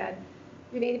that said,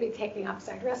 you need to be taking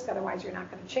upside risk, otherwise you're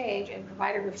not going to change. And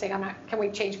provider groups saying, can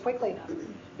we change quickly enough?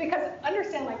 Because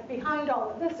understand, like behind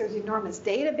all of this, there's enormous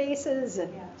databases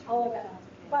and all of that.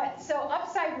 But so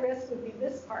upside risk would be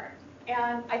this part.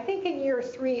 And I think in year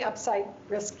 3, upside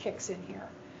risk kicks in here.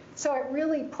 So it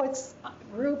really puts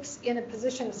groups in a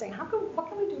position of saying, what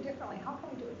can we do differently? How can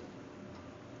we do it differently?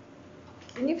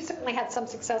 And you've certainly had some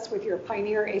success with your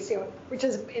Pioneer ACO, which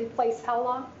is in place how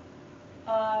long?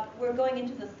 We're going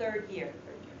into the third year.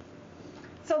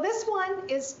 So this one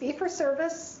is fee for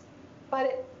service, but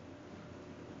it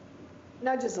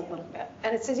nudges a little bit.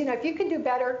 And it says, if you can do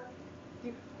better,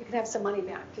 you can have some money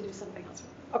back to do something else.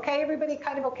 Okay, everybody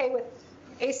kind of okay with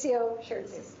ACO shared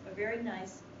savings? A very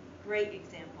nice, great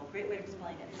example, great way to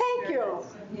explain it. Thank you. Nice.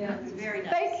 Yeah, it's very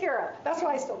nice. Thank you. That's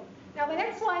why I still. Now the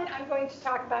next one I'm going to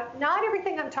talk about, not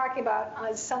everything I'm talking about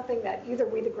is something that either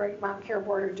we, the Great Mount Care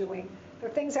Board, are doing. There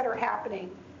are things that are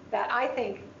happening that I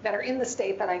think that are in the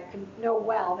state that I can know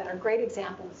well, that are great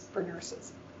examples for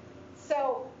nurses.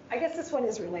 So I guess this one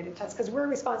is related to us because we're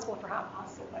responsible for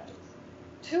hospital budgets.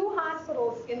 2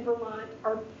 hospitals in Vermont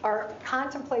are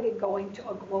contemplated going to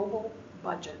a global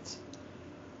budget.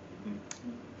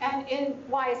 And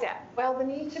why is that? Well, the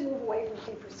need to move away from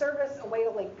fee-for-service, a way to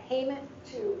link payment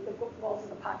to the goals of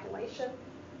the population,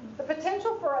 the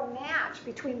potential for a match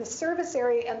between the service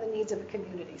area and the needs of the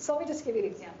community. So let me just give you an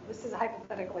example. This is a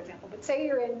hypothetical example, but say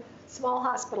you're in small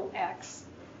hospital X,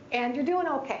 and you're doing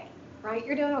okay, right?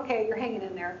 You're doing okay, you're hanging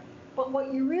in there. But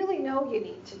what you really know you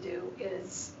need to do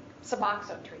is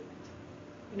Suboxone treatment.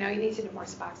 You need to do more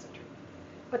Suboxone treatment.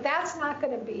 But that's not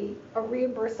going to be a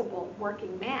reimbursable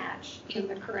working match in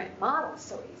the current model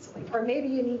so easily. Or maybe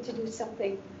you need to do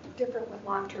something different with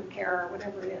long-term care or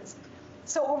whatever it is.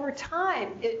 So over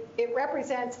time, it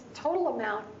represents the total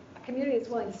amount a community is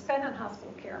willing to spend on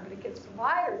hospital care, but it gives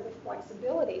providers the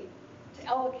flexibility to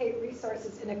allocate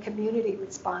resources in a community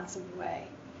responsive way.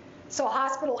 So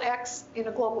Hospital X in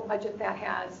a global budget that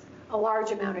has a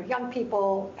large amount of young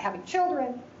people having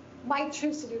children might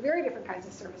choose to do very different kinds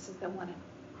of services than one in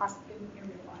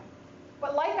area wide.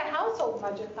 But like a household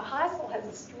budget, the hospital has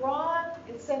a strong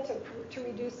incentive to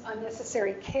reduce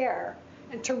unnecessary care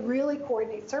and to really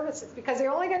coordinate services because they're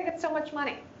only going to get so much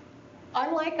money.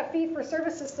 Unlike a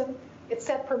fee-for-service system, it's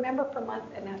set per member per month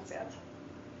and that's it.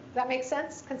 Does that make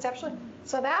sense conceptually?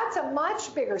 So that's a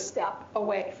much bigger step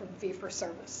away from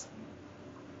fee-for-service.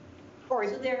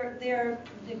 So they're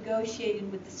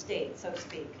negotiating with the state, so to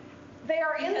speak. They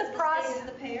are in the process. The state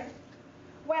is the payer?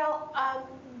 Well,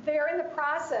 they're in the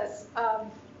process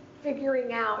of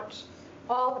figuring out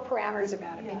all the parameters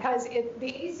about it because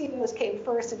the ACOs came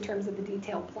first in terms of the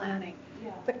detailed planning.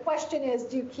 Yeah. The question is,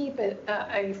 do you keep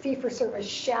a fee-for-service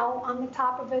shell on the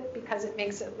top of it because it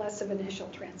makes it less of an initial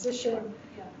transition?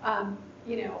 Yeah.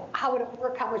 How would it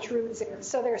work? How much room is there?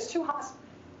 So there's 2 hospitals.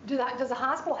 Does a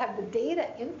hospital have the data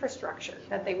infrastructure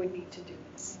that they would need to do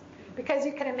this? Because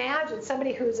you can imagine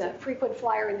somebody who's a frequent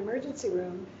flyer in the emergency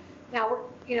room. Now,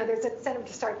 there's an incentive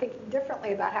to start thinking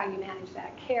differently about how you manage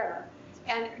that care.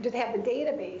 And do they have the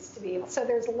database to be able? So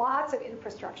there's lots of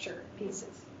infrastructure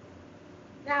pieces.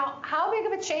 Now, how big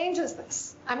of a change is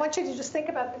this? I want you to just think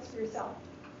about this for yourself.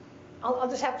 I'll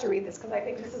just have to read this because I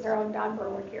think this is our own Don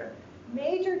Berwick here.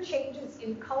 Major changes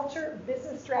in culture,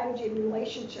 business strategy, and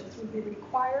relationships would be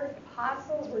required if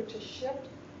hospitals were to shift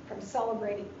from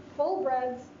celebrating full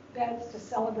beds to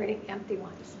celebrating empty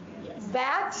ones. Yes.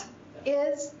 That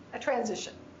is a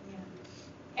transition.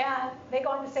 Yeah. And they go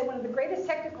on to say one of the greatest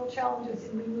technical challenges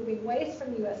in removing waste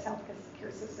from the U.S.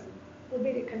 healthcare system will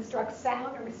be to construct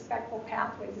sound and respectful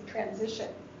pathways of transition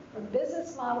from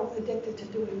business models addicted to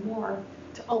doing more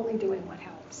to only doing what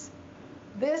helps.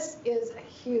 This is a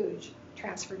huge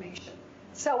transformation.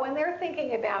 So when they're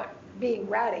thinking about being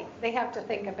ready, they have to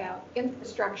think about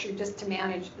infrastructure just to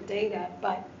manage the data,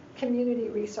 but community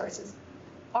resources.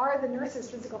 Are the nurses,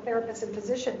 physical therapists, and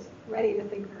physicians ready to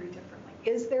think very differently?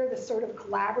 Is there the sort of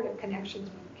collaborative connections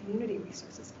with community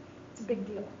resources? It's a big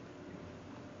deal.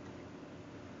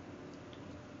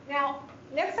 Now,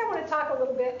 next I want to talk a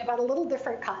little bit about a little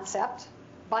different concept,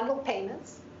 bundled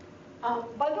payments.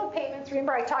 Bundled payments,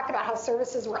 remember I talked about how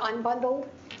services were unbundled?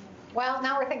 Well,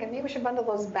 now we're thinking maybe we should bundle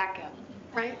those back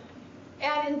in, right?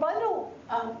 And in bundle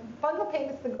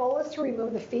payments, the goal is to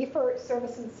remove the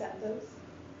fee-for-service incentives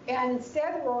and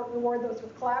instead reward those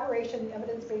with collaboration and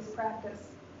evidence-based practice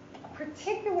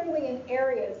particularly in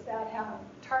areas that have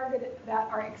targeted, that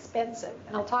are expensive.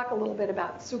 And I'll talk a little bit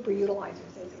about super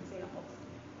utilizers as examples.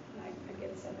 And I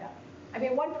again said that. I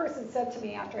mean, one person said to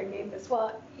me after I gave this,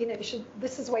 well, you know,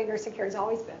 this is the way nursing care has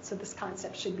always been, so this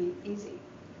concept should be easy.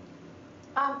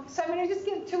 So I'm going to just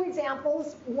give 2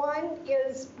 examples. One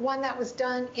is one that was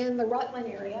done in the Rutland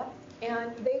area,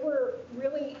 and they were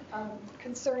really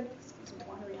concerned. Excuse me,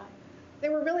 wandering eye. They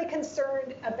were really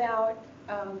concerned about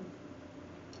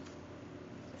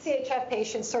CHF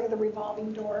patients, sort of the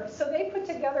revolving door. So they put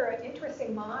together an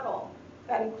interesting model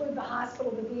that included the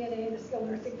hospital, the VNA, the skilled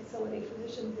nursing facility,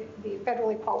 physicians, the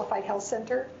federally qualified health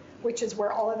center, which is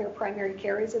where all of their primary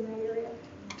care is in that area,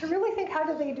 to really think, how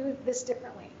do they do this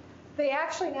differently? They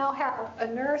actually now have a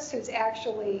nurse who's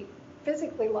actually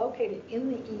physically located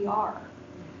in the ER.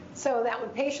 So that when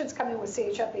patients come in with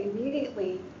CHF, they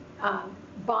immediately,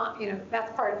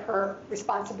 that's part of her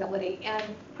responsibility, and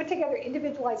put together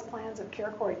individualized plans of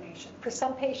care coordination. For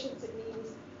some patients, it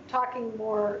means talking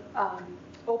more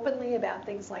openly about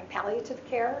things like palliative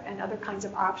care and other kinds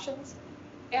of options.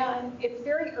 And it's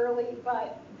very early,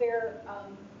 but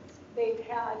they've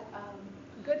had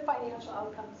good financial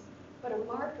outcomes, but a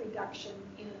marked reduction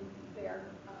in their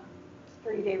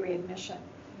 30-day readmission.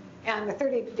 And the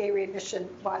 30-day readmission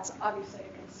was obviously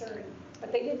a concern,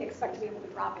 but they didn't expect to be able to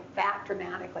drop it that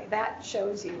dramatically. That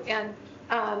shows you. And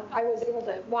I was able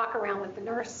to walk around with the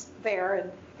nurse there,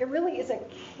 and it really is a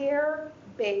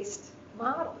care-based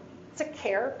model. It's a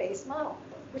care-based model,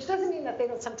 which doesn't mean that they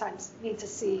don't sometimes need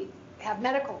to have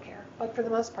medical care, but for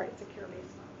the most part, it's a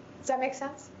care-based model. Does that make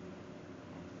sense?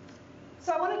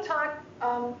 So I want to talk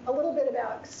a little bit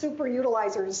about super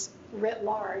utilizers writ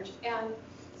large. And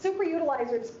super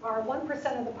utilizers are 1%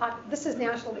 of the this is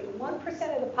nationally,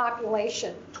 1% of the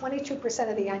population, 22%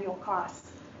 of the annual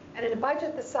costs. And in a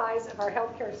budget the size of our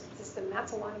healthcare system,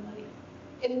 that's a lot of money.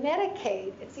 In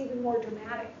Medicaid, it's even more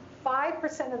dramatic.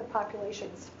 5% of the population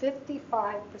is 55%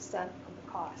 of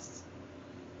the costs.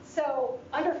 So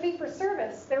under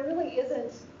fee-for-service, there really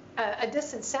isn't a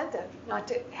disincentive not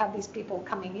to have these people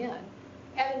coming in.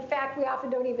 And in fact, we often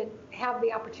don't even have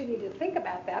the opportunity to think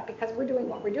about that because we're doing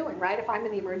what we're doing, right? If I'm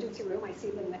in the emergency room, I see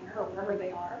them there or wherever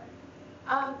they are.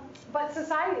 But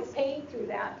society is paying through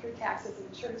that through taxes and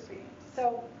insurance premiums.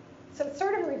 So it's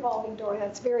sort of a revolving door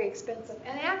that's very expensive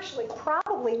and actually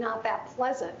probably not that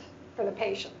pleasant for the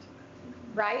patient,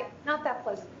 right? Not that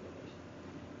pleasant for the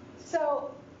patient.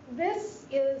 So this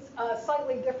is a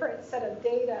slightly different set of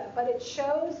data, but it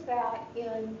shows that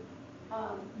in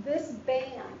this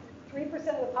band, 3%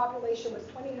 of the population was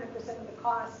 29% of the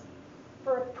cost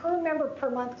for a per member per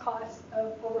month cost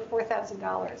of over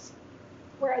 $4,000.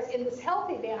 Whereas in this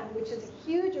healthy band, which is a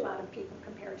huge amount of people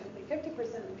comparatively, 50%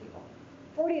 of the people,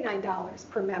 $49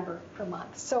 per member per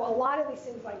month. So a lot of these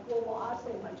things like global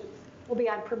hospital budgets will be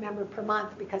on per member per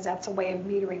month because that's a way of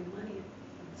metering the money.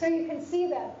 So you can see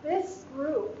that this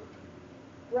group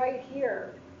right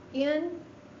here in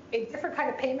a different kind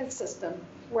of payment system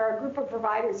where a group of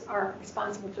providers are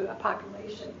responsible to a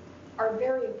population are a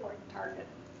very important target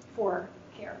for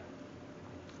care.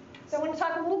 So I want to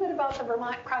talk a little bit about the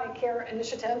Vermont Chronic Care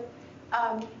Initiative.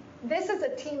 This is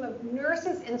a team of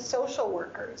nurses and social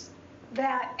workers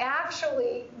that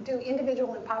actually do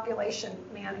individual and population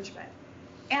management.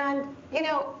 And, you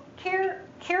know,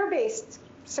 care-based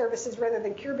services rather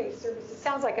than cure-based services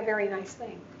sounds like a very nice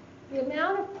thing. The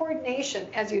amount of coordination,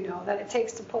 as you know, that it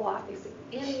takes to pull off these things,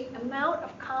 and the amount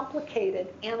of complicated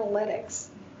analytics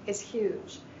is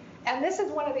huge. And this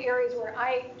is one of the areas where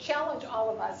I challenge all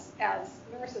of us as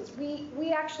nurses.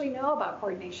 We actually know about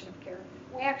coordination of care.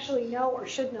 We actually know or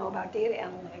should know about data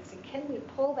analytics, and can we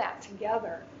pull that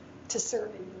together to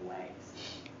serve in new ways?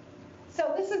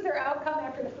 So this is their outcome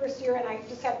after the first year, and I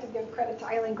just have to give credit to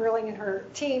Eileen Gurling and her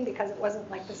team because it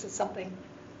wasn't like this is something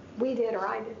we did or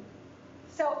I did.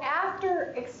 So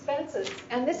after expenses,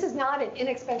 and this is not an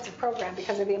inexpensive program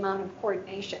because of the amount of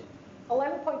coordination,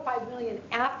 $11.5 million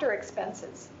after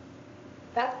expenses.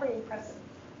 That's pretty impressive.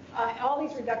 All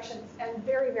these reductions and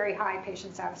very, very high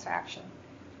patient satisfaction.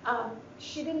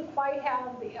 She didn't quite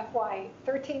have the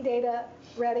FY13 data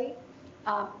ready.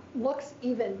 Looks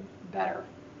even better.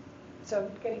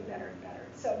 So getting better and better.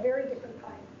 So very different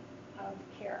kind of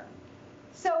care.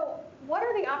 So what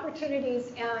are the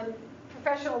opportunities and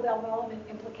professional development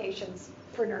implications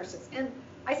for nurses? And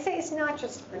I say it's not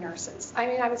just for nurses. I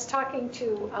mean, I was talking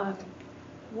to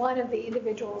one of the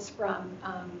individuals from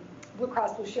Blue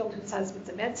Cross Blue Shield whose husband's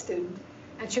a med student,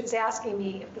 and she was asking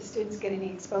me if the students get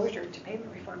any exposure to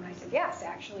payment reform. And I said, yes,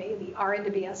 actually. The RN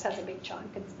to BS has a big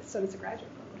chunk, and so does the graduate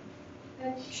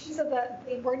program. And she said that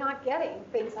we're not getting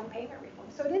things on payment reform.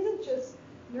 So it isn't just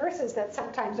nurses that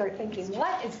sometimes are thinking,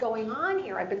 what is going on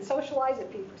here? I've been socialized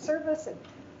at fee-for-service, and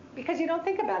because you don't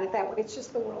think about it that way, it's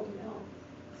just the world you know.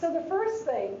 So the first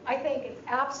thing, I think it's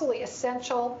absolutely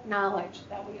essential knowledge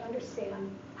that we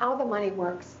understand how the money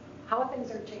works, how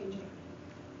things are changing.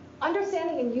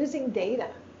 Understanding and using data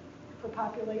for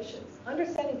populations,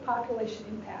 understanding population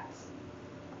impacts.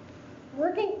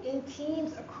 Working in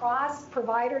teams across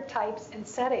provider types and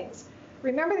settings.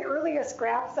 Remember the earliest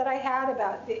graphs that I had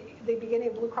about the beginning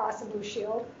of Blue Cross and Blue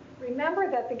Shield? Remember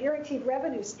that the guaranteed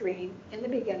revenue stream in the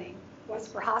beginning was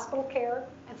for hospital care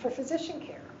and for physician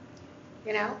care,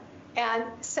 you know? And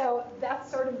so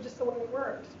that's sort of just the way it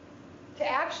worked.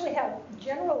 To actually have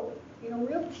general, you know,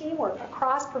 real teamwork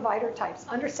across provider types,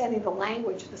 understanding the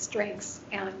language, the strengths,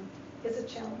 and is a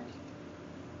challenge.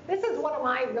 This is one of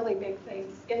my really big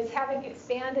things, is having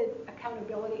expanded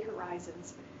accountability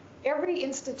horizons. Every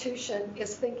institution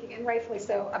is thinking, and rightfully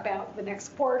so, about the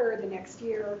next quarter, the next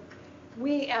year.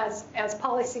 We, as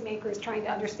policymakers, trying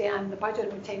to understand the budget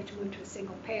it would take to move to a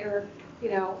single payer, you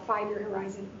know, 5-year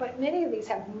horizon. But many of these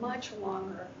have much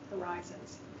longer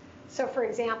horizons. So, for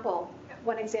example,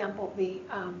 one example, the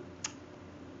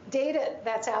data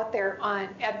that's out there on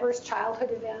adverse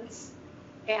childhood events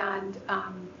and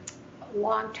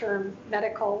long-term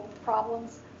medical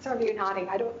problems. Some of you nodding.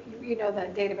 You know the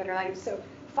data better than I do. So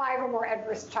 5 or more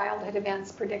adverse childhood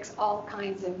events predicts all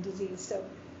kinds of disease. So,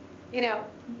 you know,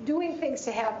 doing things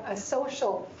to have a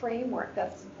social framework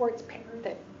that supports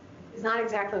parenting is not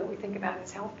exactly what we think about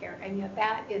as healthcare, and yet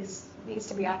that needs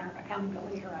to be on our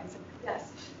accountability horizon.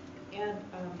 Yes. And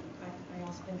I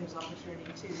also think there's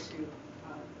opportunity too to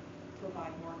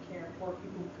provide more care for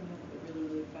people who come in with really,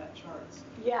 really fat charts.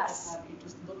 Yes. Have you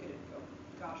just look at it and go,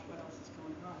 gosh, what else is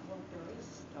going on? Well, there is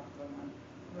stuff going on,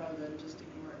 rather than just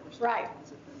ignore it or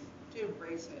stigmatize it, and to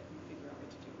embrace it and figure out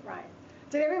what to do. Right.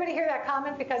 Did everybody hear that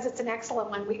comment? Because it's an excellent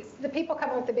one. The people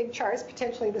coming with the big charts,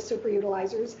 potentially the super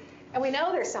utilizers, and we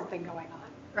know there's something going on,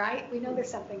 right? We know there's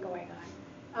something going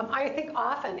on. I think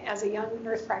often as a young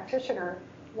nurse practitioner,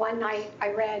 one night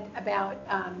I read about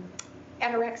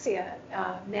anorexia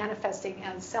manifesting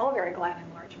as salivary gland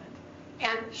enlargement.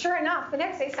 And sure enough, the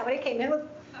next day somebody came in with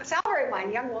a salivary gland,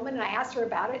 a young woman, and I asked her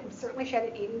about it, and certainly she had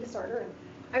an eating disorder. And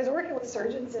I was working with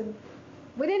surgeons, and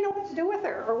we didn't know what to do with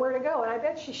her or where to go. And I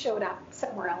bet she showed up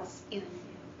somewhere else. You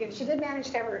know, she did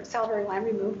manage to have her salivary gland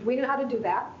removed. We knew how to do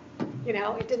that. You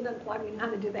know, it didn't unplug. We knew how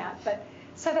to do that. But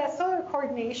so that sort of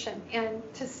coordination and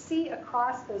to see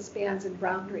across those spans and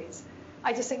boundaries,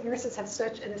 I just think nurses have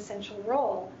such an essential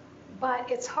role. But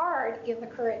it's hard in the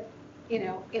current, you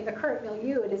know, in the current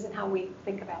milieu. It isn't how we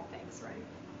think about things, right?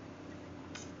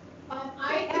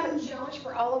 I have a challenge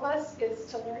for all of us is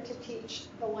to learn to teach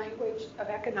the language of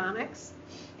economics.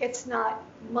 It's not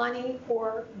money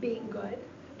or being good.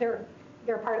 They're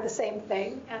part of the same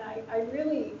thing. And I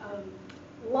really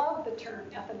love the term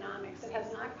ethonomics. It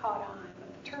has not caught on,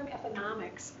 but the term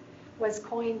ethonomics was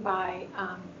coined by,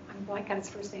 I'm blank on his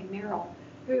first name, Merrill,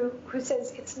 who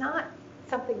says it's not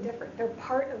something different. They're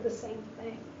part of the same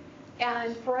thing.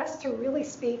 And for us to really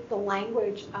speak the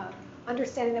language of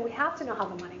understanding that we have to know how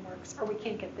the money works or we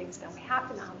can't get things done. We have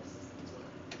to know how the systems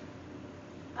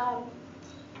work.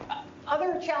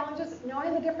 Other challenges,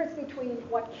 knowing the difference between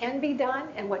what can be done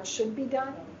and what should be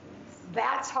done.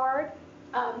 That's hard.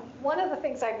 One of the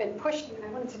things I've been pushing, and I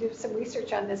wanted to do some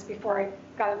research on this before I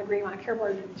got on the Greenmount Care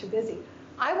Board and been too busy.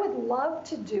 I would love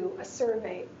to do a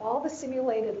survey, all the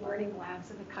simulated learning labs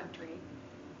in the country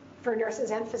for nurses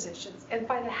and physicians, and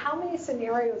find out how many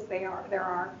scenarios there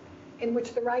are in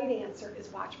which the right answer is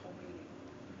watchful waiting.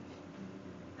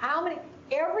 How many?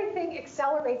 Everything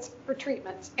accelerates for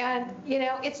treatments, and you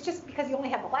know it's just because you only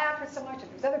have the lab for so much, and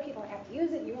there's other people that have to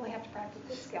use it. You only have to practice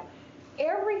this skill.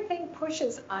 Everything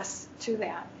pushes us to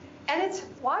that, and it's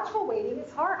watchful waiting.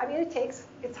 It's hard. I mean,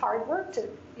 it's hard work to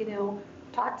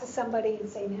talk to somebody and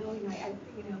say no.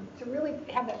 To really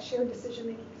have that shared decision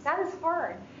making. That is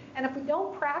hard, and if we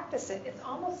don't practice it, it's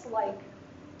almost like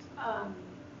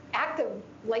active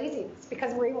laziness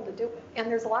because we're able to do it. And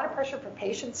there's a lot of pressure for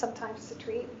patients sometimes to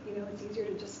treat. It's easier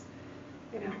to just,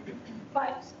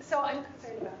 But so I'm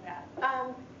concerned about that.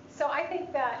 So I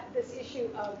think that this issue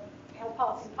of health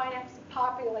policy and finance,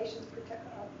 populations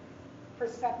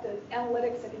perspective,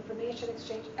 analytics and information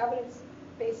exchange,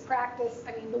 evidence-based practice.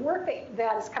 I mean, the work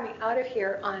that is coming out of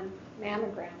here on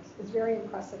mammograms is very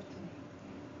impressive to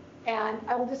me. And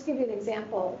I will just give you an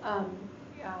example.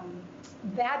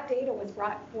 That data was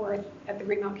brought forth at the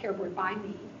Greenmount Care Board by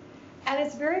me. And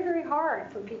it's very, very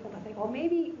hard for people to think, well,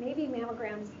 maybe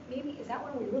mammograms, is that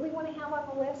one we really want to have on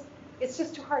the list? It's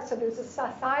just too hard. So there's a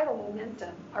societal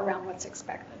momentum around what's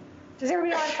expected Does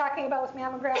everybody know what I'm talking about with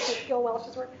mammograms with Gil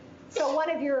Welch's work? So one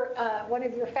of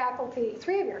your faculty,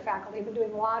 3 of your faculty have been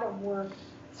doing a lot of work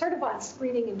sort of on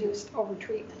screening-induced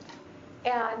overtreatment.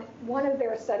 And one of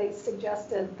their studies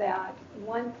suggested that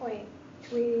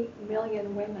 1.3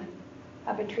 million women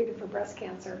have been treated for breast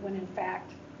cancer when in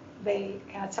fact they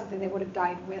had something they would have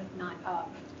died with, not of.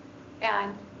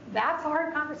 And that's a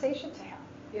hard conversation to have,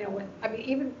 you know,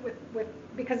 even with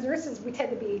because nurses, we tend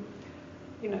to be,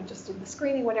 you know, just in the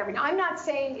screening, whatever. Now, I'm not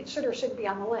saying it should or shouldn't be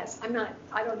on the list.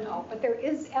 I don't know, but there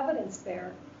is evidence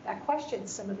there that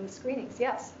questions some of those screenings.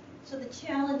 Yes? So the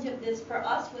challenge of this for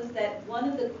us was that one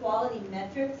of the quality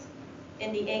metrics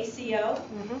in the ACO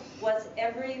was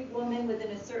every woman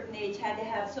within a certain age had to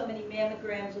have so many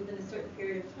mammograms within a certain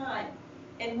period of time.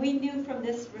 And we knew from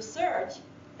this research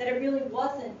that it really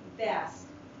wasn't vast.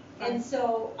 And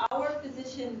so our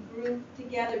physician group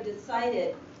together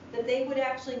decided that they would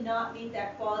actually not meet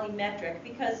that quality metric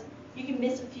because you can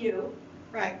miss a few.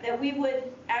 Right. That we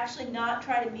would actually not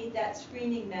try to meet that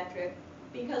screening metric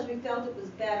because we felt it was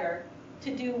better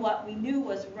to do what we knew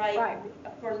was right.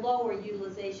 For lower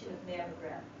utilization of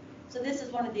mammogram. So this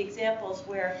is one of the examples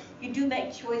where you do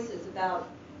make choices about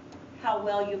how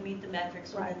well you meet the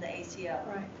metrics within the ACO.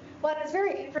 Right. Well, it's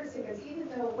very interesting because even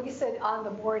though we sit on the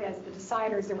board as the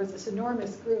deciders, there was this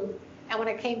enormous group. And when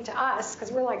it came to us,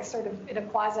 because we're like sort of in a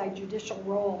quasi-judicial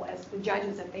role as the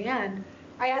judges at the end,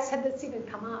 I asked, had this even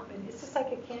come up? And it's just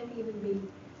like it can't even be.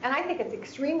 And I think it's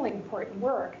extremely important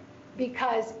work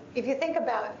because if you think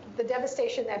about the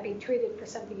devastation that being treated for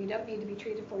something you don't need to be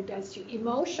treated for does to you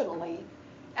emotionally,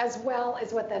 as well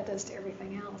as what that does to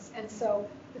everything else. And so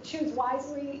the Choose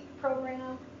Wisely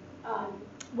program,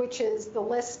 which is the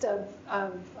list of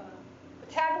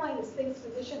the tagline is things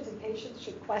physicians and patients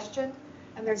should question.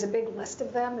 And there's a big list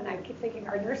of them. And I keep thinking,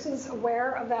 are nurses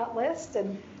aware of that list?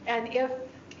 And if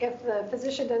the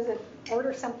physician doesn't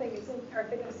order something, are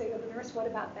they going to say to the nurse, what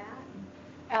about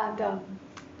that? And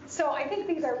so I think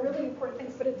these are really important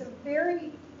things, but it's a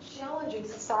very challenging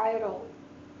societal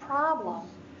problem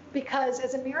because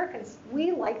as Americans,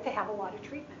 we like to have a lot of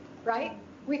treatment, right?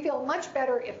 We feel much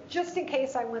better if just in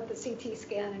case I want the CT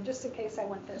scan and just in case I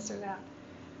want this or that.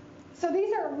 So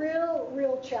these are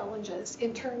real challenges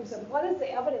in terms of what does the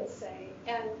evidence say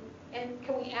and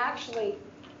can we actually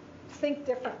think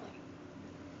differently?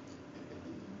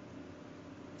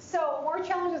 So more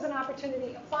challenges and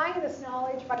opportunity, applying this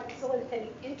knowledge by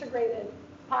facilitating integrated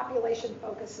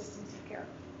population-focused systems of care.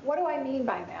 What do I mean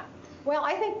by that? Well,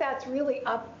 I think that's really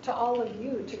up to all of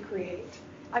you to create.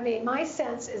 I mean, my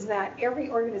sense is that every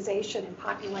organization and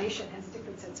population has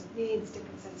different sets of needs,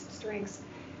 different sets of strengths.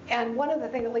 And one of the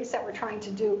things, at least that we're trying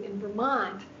to do in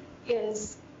Vermont,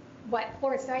 is what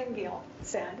Florence Nightingale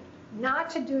said, not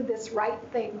to do this right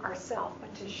thing ourselves,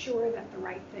 but to ensure that the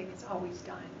right thing is always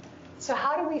done. So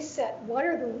how do we set, what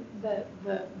are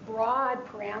the broad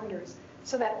parameters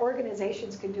so that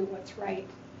organizations can do what's right?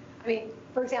 I mean,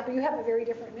 for example, you have a very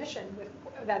different mission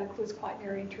that includes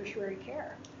quaternary and tertiary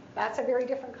care. That's a very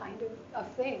different kind of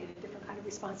thing and a different kind of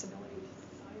responsibility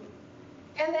to society.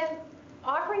 And then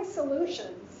offering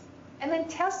solutions and then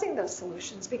testing those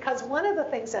solutions, because one of the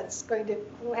things that's going to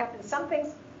happen, some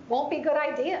things won't be good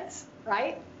ideas,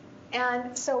 right?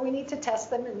 And so we need to test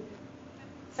them and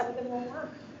some of them won't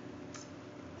work.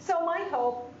 So my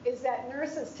hope is that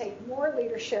nurses take more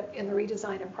leadership in the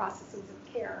redesign of processes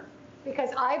of care, because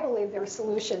I believe there are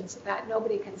solutions that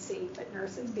nobody can see but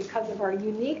nurses because of our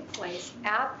unique place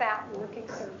at that working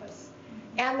surface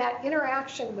and that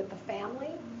interaction with the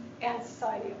family and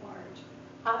society at large.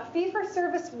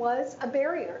 Fee-for-service was a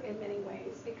barrier in many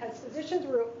ways because physicians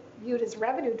were viewed as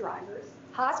revenue drivers,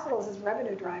 hospitals as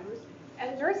revenue drivers,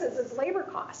 and nurses as labor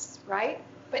costs, right?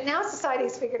 But now society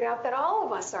has figured out that all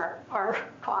of us are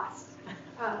costs.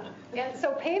 And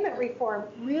so payment reform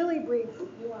really brings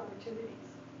new opportunities.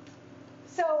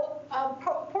 So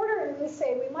Porter and Liz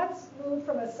say we must move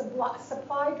from a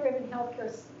supply-driven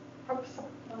healthcare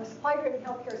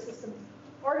system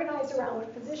organized around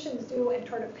what physicians do and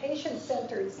toward a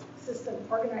patient-centered system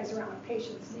organized around what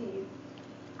patients need.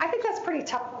 I think that's pretty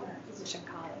tough on our physician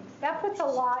colleagues. That puts a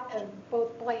lot of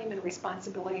both blame and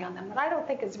responsibility on them, but I don't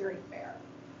think it's very fair.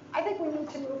 I think we need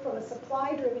to move from a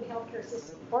supply-driven healthcare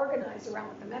system organized around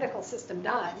what the medical system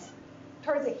does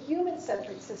towards a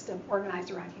human-centered system organized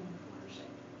around human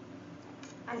flourishing.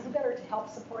 And who better to help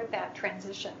support that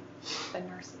transition than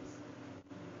nurses?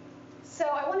 So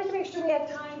I wanted to make sure we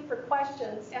had time for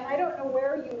questions, and I don't know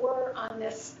where you were on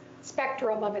this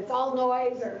spectrum of it's all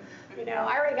noise or, you know,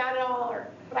 I already got it all,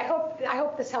 but I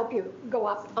hope this helped you go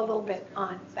up a little bit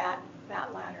on that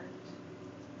ladder.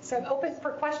 So I'm open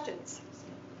for questions.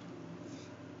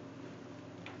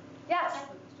 Yeah.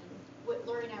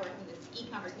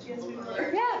 conversation a little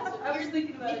earlier. Yeah, So I was here's-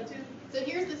 thinking about it too. So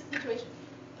here's the situation.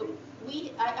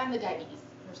 I'm the diabetes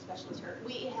nurse specialist here.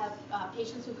 We have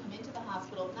patients who come into the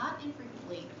hospital, not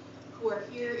infrequently, who are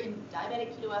here in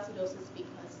diabetic ketoacidosis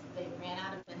because they ran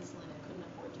out of insulin and couldn't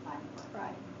afford to buy more.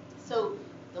 right. So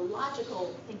the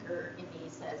logical thinker in me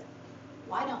says,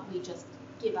 why don't we just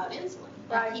give out insulin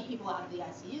Right. and keep people out of the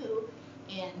ICU,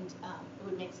 and it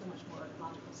would make so much more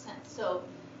logical sense. So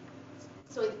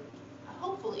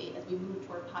hopefully, as we move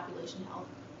toward population health,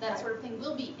 that sort of thing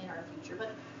will be in our future.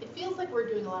 But it feels like we're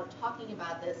doing a lot of talking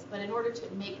about this, but in order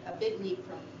to make a big leap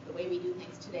from the way we do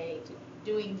things today to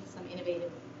doing some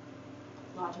innovative,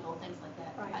 logical things like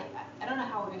that, Right. I don't know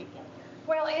how we're going to get there.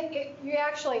 Well, you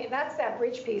actually, that's that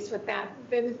bridge piece with that,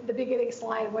 the beginning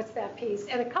slide, what's that piece?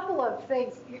 And a couple of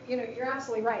things, you're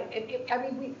absolutely right.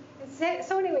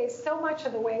 So many ways, so much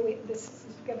of the way this is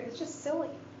together is just silly.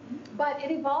 But it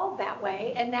evolved that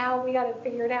way, and now we got to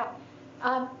figure it out.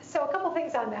 So a couple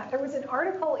things on that. There was an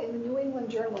article in the New England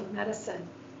Journal of Medicine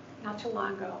not too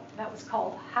long ago that was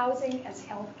called Housing as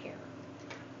Healthcare.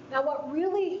 Now, what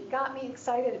really got me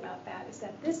excited about that is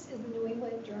that this is the New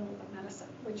England Journal of Medicine,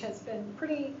 which has been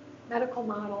pretty medical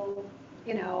model,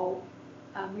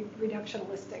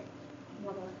 reductionistic.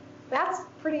 That's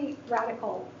pretty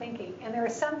radical thinking. And there are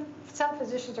some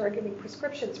physicians who are giving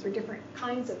prescriptions for different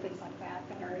kinds of things like that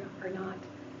are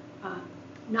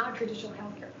not traditional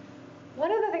healthcare.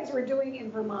 One of the things we're doing in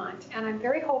Vermont, and I'm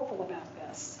very hopeful about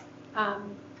this,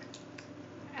 and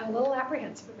a little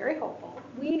apprehensive, but very hopeful,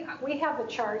 we have the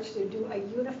charge to do a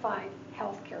unified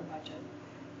healthcare budget.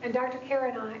 And Dr.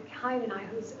 Karen Hine and I,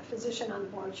 who's a physician on the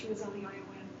board, she was on the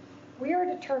ION, we are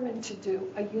determined to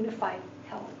do a unified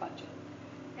health budget.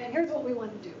 And here's what we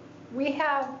want to do. We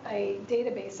have a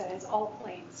database that has all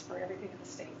claims for everything in the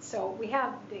state. So we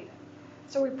have data.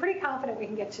 So we're pretty confident we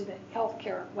can get to the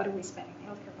healthcare, what are we spending,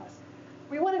 healthcare costs.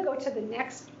 We want to go to the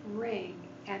next ring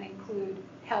and include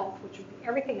health, which would be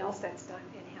everything else that's done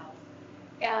in health.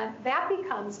 And that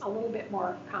becomes a little bit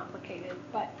more complicated.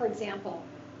 But for example,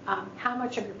 how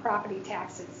much of your property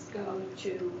taxes go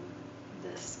to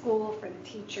the school for the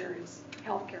teachers'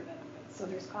 healthcare benefits? So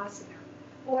there's costs in there.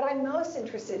 But what I'm most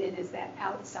interested in is that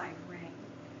outside ring.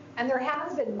 And there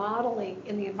has been modeling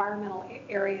in the environmental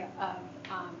area of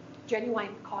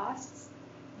genuine costs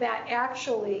that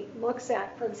actually looks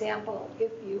at, for example,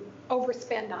 if you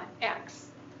overspend on X,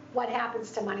 what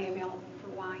happens to money available for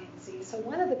Y and Z. So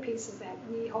one of the pieces that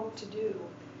we hope to do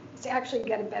is to actually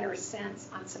get a better sense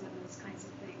on some of those kinds of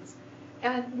things.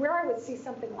 And where I would see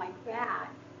something like that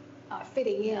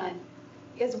fitting in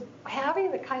is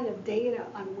having the kind of data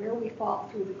on where we fall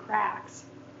through the cracks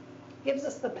gives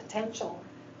us the potential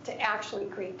to actually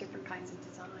create different kinds of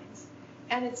designs.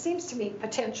 And it seems to me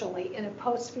potentially in a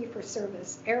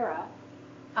post-fee-for-service era,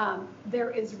 there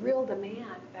is real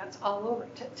demand that's all over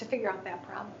to figure out that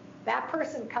problem. That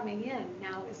person coming in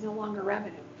now is no longer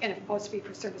revenue in a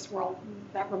post-fee-for-service world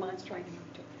that Vermont's trying to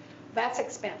move to. That's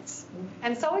expense.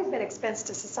 And it's always been expense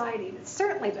to society, and it's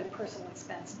certainly been personal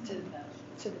expense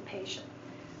to the patient.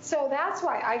 So that's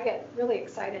why I get really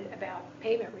excited about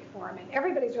payment reform, and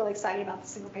everybody's really excited about the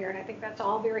single payer, and I think that's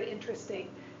all very interesting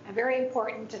and very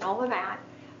important and all of that.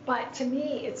 But to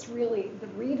me, it's really the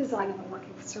redesign of the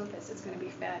working surface is going to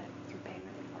be fed through payment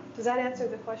reform. Does that answer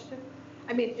the question?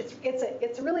 I mean,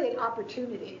 it's really an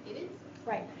opportunity. It is.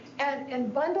 Right.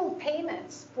 And bundled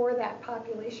payments for that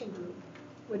population group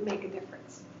would make a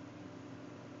difference.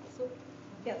 So,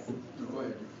 yes. Go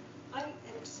ahead. I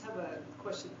just have a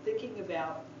question. Thinking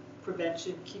about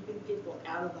prevention, keeping people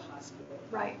out of the hospital.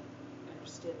 Right. I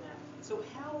understand that. So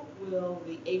how will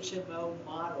the HMO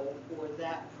model for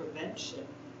that prevention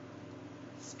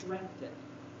strengthen?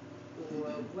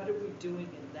 Or what are we doing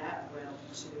in that realm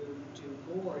to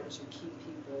do more to keep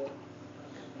people?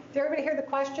 Did everybody hear the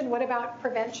question? What about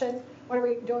prevention? What are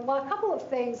we doing? Well, a couple of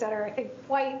things that are, I think,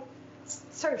 quite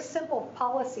sort of simple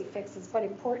policy fixes, but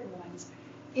important ones,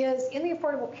 is in the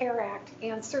Affordable Care Act,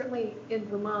 and certainly in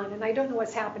Vermont, and I don't know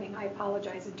what's happening, I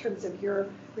apologize in terms of your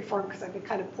reform because I've been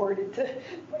kind of poured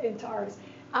into ours.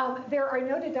 There are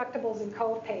no deductibles and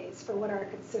co-pays for what are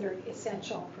considered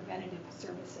essential preventative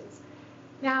services.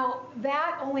 Now,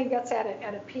 that only gets at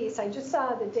a piece. I just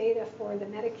saw the data for the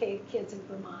Medicaid kids in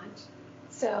Vermont.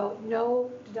 So no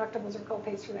deductibles or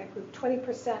co-pays for that group.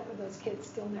 20% of those kids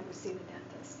still never see the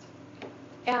dentist.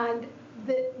 And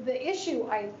the issue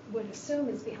I would assume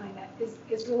is behind that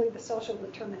is really the social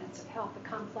determinants of health, the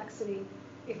complexity.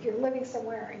 If you're living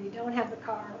somewhere and you don't have the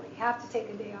car, or you have to take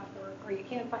a day off work, or you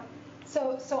can't find,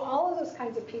 so all of those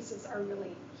kinds of pieces are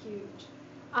really huge.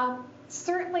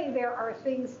 Certainly there are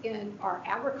things in our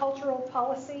agricultural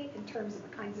policy in terms of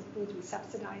the kinds of foods we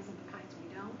subsidize and the kinds we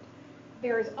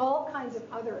there's all kinds of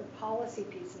other policy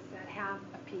pieces that have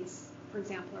a piece, for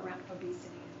example, around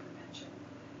obesity and prevention.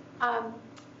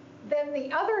 Then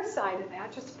the other side of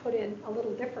that, just to put in a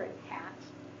little different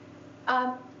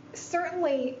hat,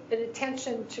 certainly an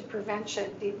attention to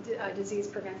prevention, disease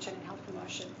prevention and health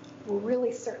promotion will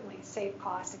really certainly save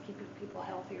costs and keeping people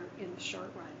healthier in the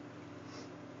short run.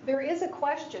 There is a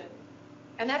question,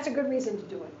 and that's a good reason to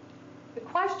do it. The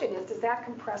question is, does that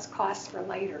compress costs for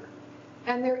later?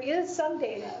 And there is some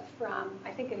data from,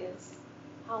 I think it is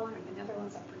Holland or the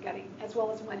Netherlands, I'm forgetting, as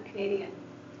well as one Canadian,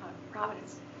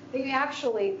 Providence. They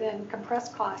actually then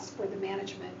compress costs for the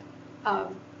management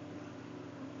of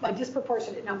a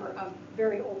disproportionate number of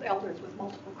very old elders with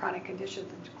multiple chronic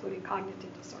conditions, including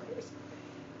cognitive disorders.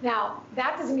 Now,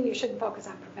 that doesn't mean you shouldn't focus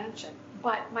on prevention,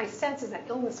 but my sense is that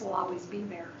illness will always be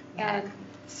there. And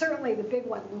certainly the big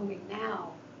one looming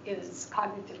now is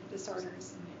cognitive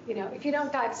disorders. You know, if you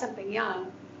don't die of something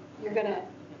young, you're gonna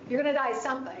die of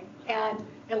something, and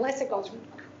unless it goes,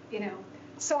 you know.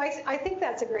 So I think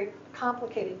that's a very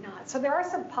complicated knot. So there are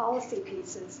some policy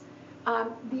pieces.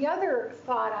 The other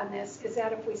thought on this is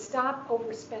that if we stop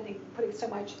overspending, putting so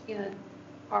much in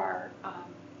our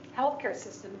healthcare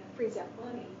system, and it frees up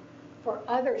money for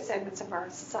other segments of our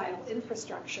societal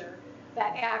infrastructure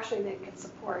that actually then can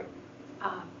support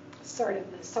sort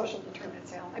of the social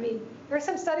determinants of health. I mean, there are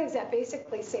some studies that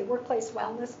basically say workplace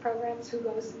wellness programs, who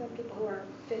goes to them? People who are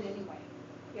fit anyway,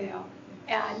 you know.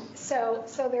 And so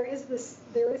there is this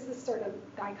sort of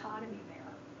dichotomy there.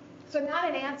 So not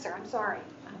an answer, I'm sorry.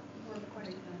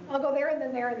 I'll go there and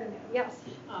then there and then there. Yes.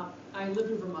 I live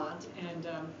in Vermont, and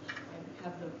I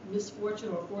have the misfortune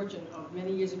or fortune of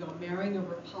many years ago marrying a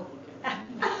Republican.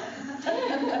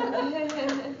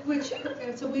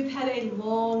 So we've had a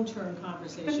long-term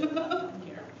conversation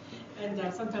here,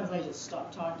 and sometimes I just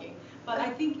stop talking. But I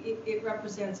think it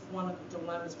represents one of the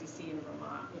dilemmas we see in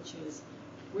Vermont, which is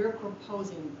we're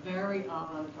proposing very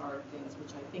avant-garde things,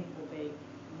 which I think will be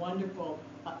wonderful,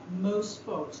 but most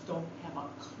folks don't have a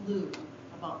clue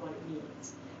about what it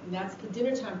means. And that's the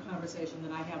dinner time conversation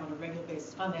that I have on a regular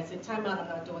basis. Finally, I said, time out, I'm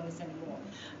not doing this anymore.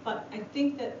 But I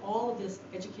think that all of this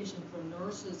education for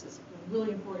nurses is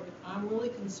really important. I'm really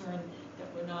concerned that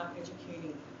we're not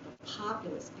educating the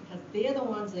populace, because they're the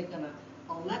ones that are going to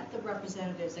elect the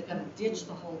representatives, that are going to ditch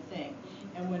the whole thing.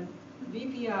 And when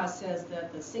VPR says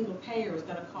that the single payer is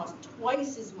going to cost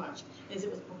twice as much as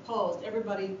it was proposed,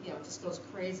 everybody, just goes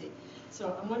crazy.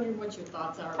 So I'm wondering what your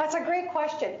thoughts are. That's a great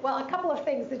question. Well, a couple of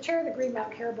things. The chair of the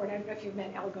Greenbelt Care Board, I don't know if you've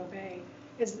met El Gobey,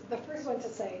 is the first one to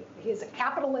say he's a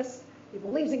capitalist, he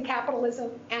believes in capitalism,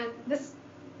 and this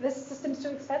system's too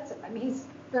expensive. I mean, he's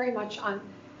very much on,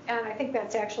 and I think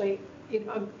that's actually,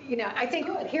 I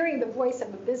think hearing the voice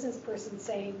of a business person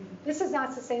saying, this is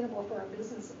not sustainable for our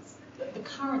businesses. The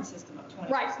current system of 20%.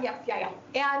 Right, yeah.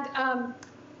 And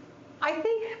I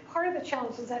think part of the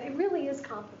challenge is that it really is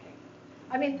complicated.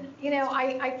 I mean,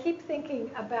 I keep thinking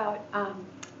about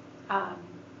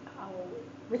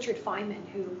Richard Feynman,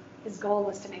 who his goal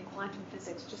was to make quantum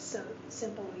physics just so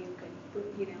simple you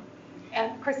could,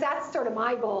 And of course, that's sort of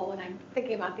my goal when I'm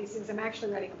thinking about these things. I'm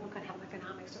actually writing a book on health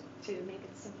economics to make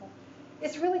it simple.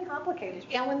 It's really complicated.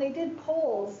 And when they did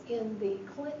polls in the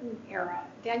Clinton era,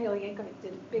 Daniel Yankovic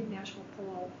did a big national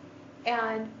poll,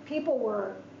 and people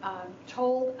were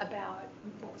told about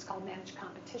what was called managed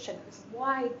competition. There was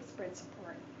widespread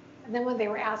support. And then when they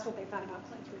were asked what they thought about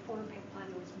Clinton's reform plan,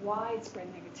 there was widespread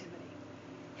negativity.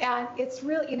 And it's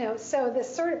really, so this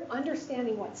sort of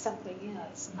understanding what something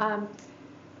is.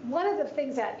 One of the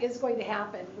things that is going to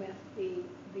happen with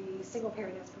the single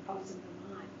payer that's proposed in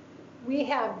Vermont, we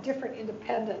have different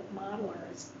independent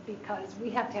modelers because we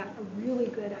have to have a really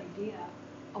good idea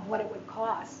of what it would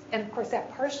cost. And of course,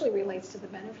 that partially relates to the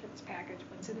benefits package,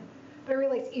 but it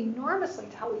relates enormously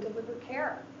to how we deliver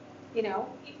care,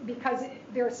 because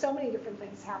there are so many different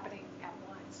things happening at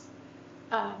once.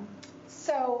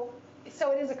 So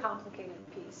it is a complicated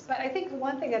piece. But I think the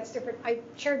one thing that's different, I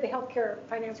chaired the healthcare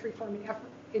finance reform effort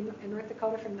in North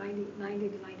Dakota from 90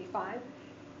 to 95.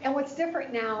 And what's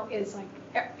different now is like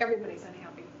everybody's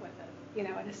unhappy with it, in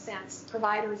a sense.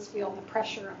 Providers feel the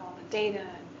pressure of all the data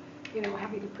and,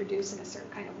 having to produce in a certain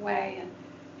kind of way.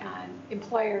 And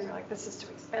employers are like, this is too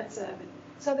expensive. And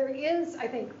so there is, I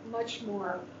think, much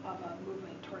more of a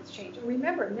movement towards change. And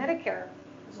remember, Medicare,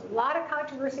 there's a lot of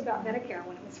controversy about Medicare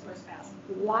when it was first passed.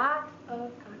 A lot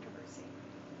of controversy.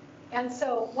 And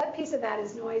so what piece of that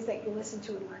is noise that you listen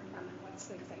to and learn from, and what's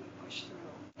things that you push through?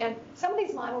 And some of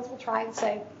these models will try and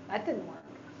say, that didn't work.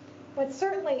 But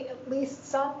certainly, at least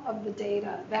some of the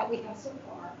data that we have so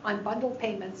far on bundled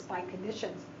payments by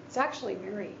conditions, it's actually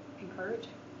very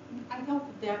encouraging. I hope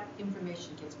that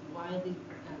information gets widely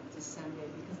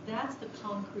disseminated, because that's the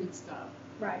concrete stuff.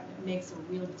 Right. That makes a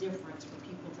real difference for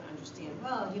people to understand,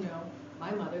 well, you know,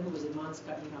 my mother, who was in Mount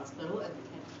Scotty Hospital at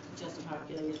Chester Park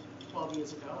 12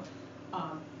 years ago,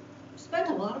 spent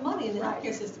a lot of money in the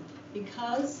healthcare system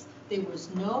because there was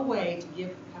no way to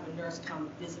have a nurse come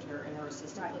visit her in her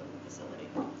assisted living facility.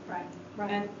 Right,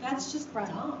 right. And that's just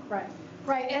dumb. Right,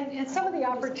 right. And some of the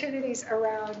opportunities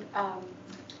around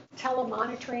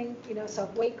telemonitoring, you know, so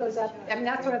if weight goes up, I mean,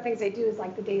 that's one of the things they do is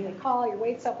like the day they call, your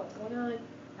weight's up, what's going on, that kind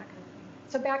of thing.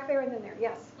 So back there and then there,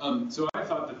 yes. So I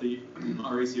thought that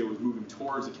our ACO was moving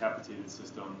towards a capitated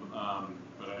system,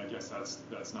 but I guess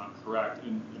that's not correct.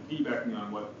 And piggybacking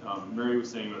on what Mary was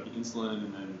saying about the insulin,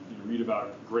 and then read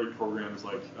about great programs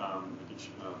like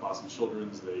Boston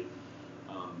Children's. They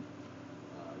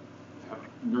have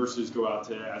nurses go out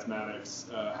to asthmatics'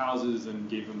 houses and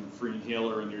gave them a free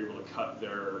inhaler, and they're able to cut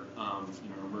their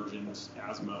emergent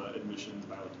asthma admissions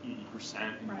by like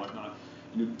 80% and whatnot.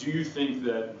 Do you think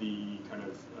that the kind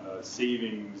of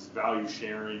savings value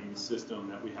sharing system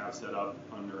that we have set up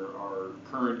under our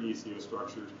current ACO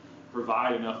structures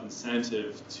provide enough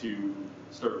incentive to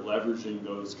start leveraging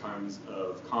those kinds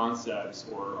of concepts,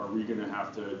 or are we going to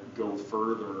have to go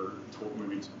further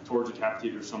maybe towards a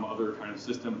capitated or some other kind of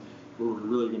system where we're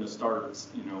really going to start,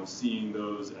 seeing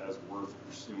those as worth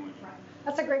pursuing? Right.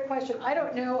 That's a great question. I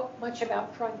don't know much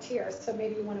about Frontier, so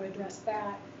maybe you want to address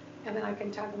that, and then I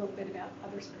can talk a little bit about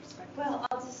others' perspectives. Well,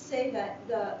 I'll just say that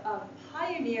the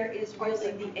Pioneer is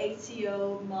really the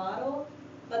ACO model,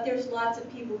 but there's lots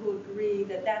of people who agree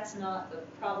that that's not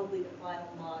probably the final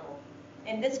model.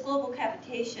 And this global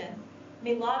capitation, I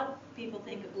mean, a lot of people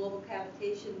think a global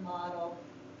capitation model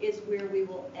is where we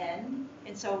will end.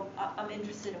 And so I'm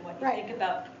interested in what you think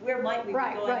about where might we be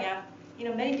going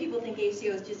after. Many people think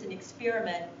ACO is just an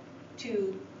experiment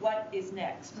to what is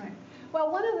next. Right.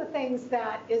 Well, one of the things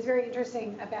that is very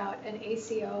interesting about an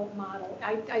ACO model,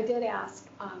 I did ask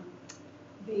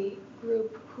the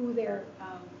group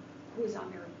who's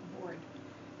on their board,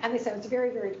 and they said it's a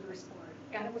very, very diverse board,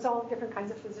 and it was all different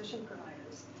kinds of physician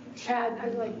providers. And I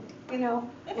was like, men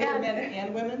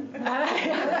and women.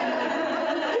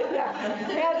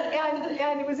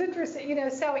 And it was interesting,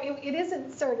 so it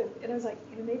isn't sort of, and I was like,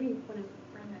 maybe you want to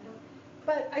run that down.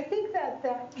 But I think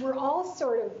that we're all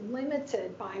sort of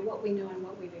limited by what we know and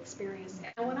what we've experienced.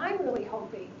 And what I'm really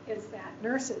hoping is that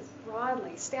nurses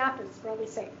broadly, staffers broadly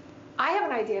say, I have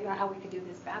an idea about how we could do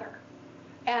this better.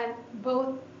 And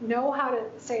both know how to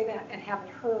say that and have it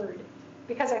heard,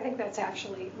 because I think that's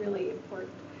actually really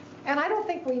important. And I don't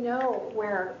think we know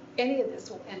where any of this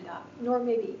will end up, nor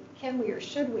maybe can we or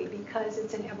should we, because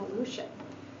it's an evolution.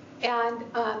 And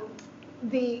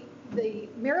the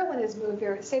Maryland has moved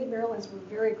the state of Maryland has moved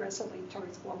very aggressively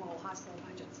towards global hospital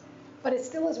budgets, but it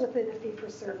still is within the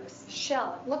fee-for-service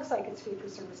shell. It looks like it's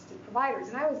fee-for-service to providers,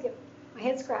 and I always get my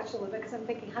head scratched a little bit because I'm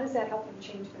thinking, how does that help them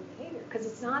change their behavior? Because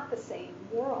it's not the same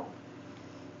world.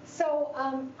 So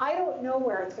I don't know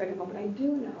where it's going to go, but I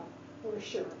do know for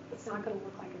sure it's not going to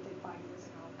look like it did 5 years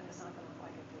ago, and it's not going to look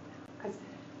like it did now. Because,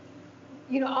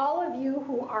 all of you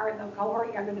who are in the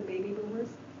cohort younger than baby boomers,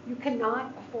 you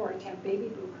cannot afford to have baby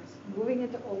boomers moving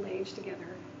into old age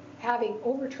together, having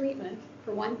over-treatment,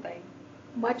 for one thing,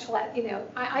 much less,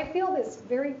 I feel this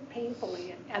very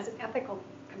painfully as an ethical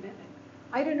commitment.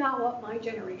 I do not want my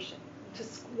generation to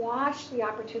squash the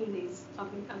opportunities of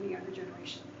the younger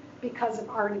generation because of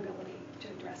our inability to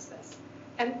address this.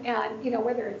 And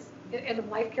whether it's end of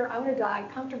life care, I want to die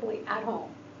comfortably at home,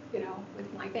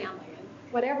 with my family and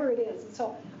whatever it is. And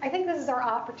so I think this is our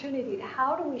opportunity to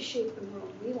how do we shape the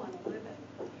world we want to live in.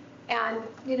 And,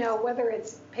 whether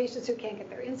it's patients who can't get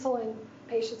their insulin,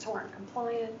 patients who aren't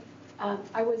compliant.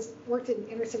 I worked in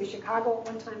inner city Chicago at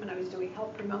one time, and I was doing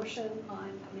health promotion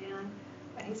on a man.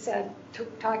 And he said,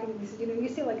 talking to me, he said, you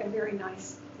seem like a very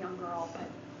nice young girl, but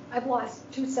I've lost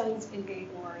 2 sons in gang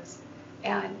wars,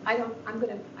 and I'm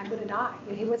gonna die.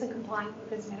 And he wasn't compliant with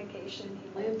his medication.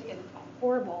 He lived in a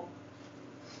horrible,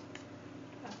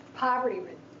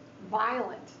 poverty-ridden,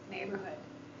 violent neighborhood.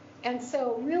 And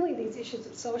so really these issues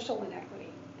of social inequity,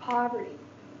 poverty,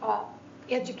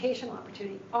 educational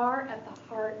opportunity are at the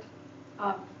heart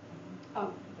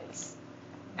of this.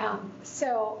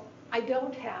 So I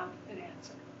don't have an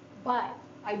answer, but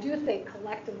I do think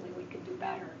collectively we could do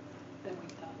better than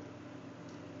we've done.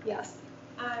 Yes?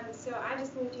 So I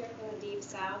just moved here from the deep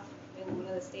south in one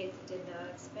of the states that did not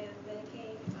expand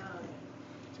Medicaid.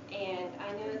 And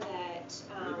I know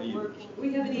that working...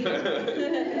 We haven't even...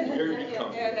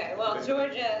 Okay, well,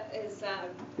 Georgia is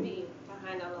being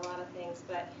behind on a lot of things,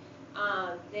 but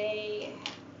they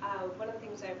one of the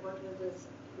things I've worked with is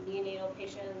neonatal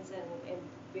patients and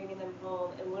bringing them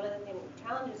home. And one of the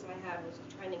challenges I had was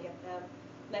trying to get them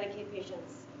Medicaid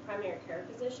patients primary care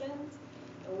physicians.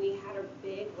 And we had a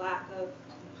big lack of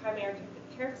primary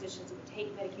care physicians who would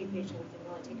take Medicaid patients and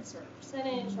only take a certain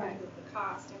percentage because of the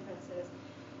cost differences.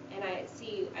 And I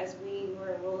see as we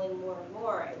were enrolling more and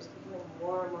more, it was becoming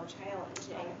more and more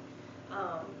challenging.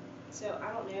 So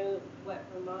I don't know what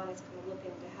Vermont is going to look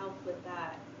into help with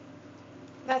that.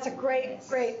 That's a great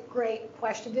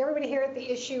question. Did everybody hear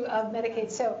the issue of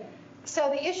Medicaid? So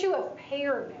the issue of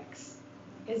payer mix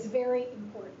is very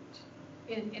important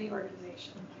in any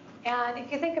organization. And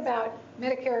if you think about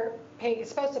Medicare is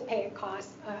supposed to pay at cost,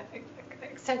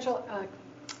 essential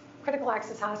critical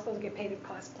access hospitals get paid at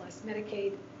cost plus,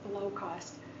 Medicaid below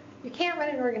cost. You can't run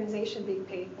an organization being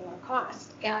paid below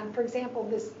cost. And for example,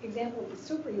 this example of the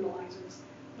super utilizers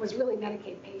was really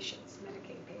Medicaid patients,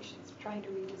 trying to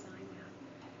redesign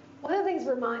that. One of the things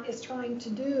Vermont is trying to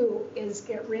do is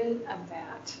get rid of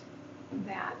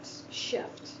that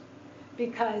shift.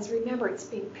 Because remember, it's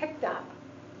being picked up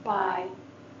by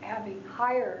having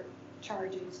higher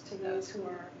charges to those who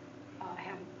are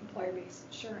have employer-based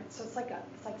insurance. So it's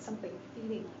like something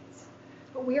feeding on itself.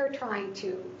 But we are trying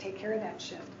to take care of that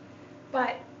shift.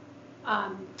 But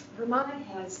Vermont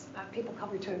has people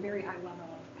covered to a very high level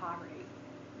of poverty.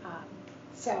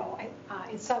 So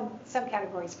in some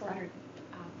categories, 400%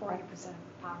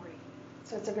 of poverty.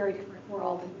 So it's a very different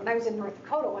world. And when I was in North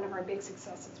Dakota, one of our big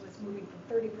successes was moving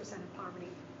from 30% of poverty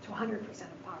to 100%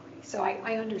 of poverty. So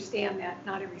I understand that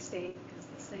not every state is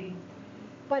the same.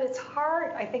 But it's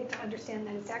hard, I think, to understand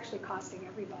that it's actually costing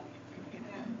everybody.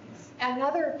 And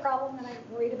another problem that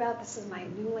I'm worried about, this is my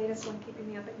new latest one keeping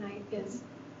me up at night, is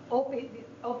opiate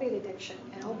addiction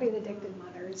and opiate addicted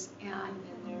mothers.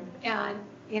 And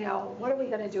you know, what are we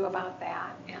going to do about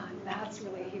that? And that's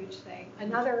really a huge thing.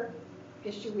 Another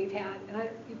issue we've had, and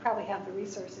you probably have the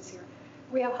resources here,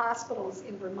 we have hospitals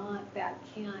in Vermont that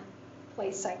can't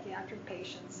place psychiatric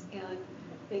patients, and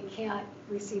they can't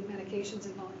receive medications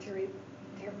involuntarily.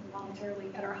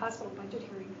 At our hospital budget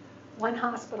hearing, one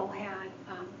hospital had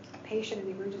a patient in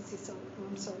the emergency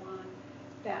room so long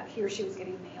that he or she was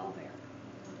getting mail there,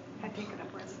 had taken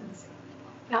up residency.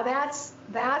 Now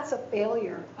that's a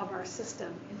failure of our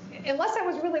system, unless I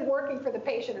was really working for the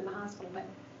patient in the hospital. But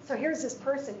so here's this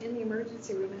person in the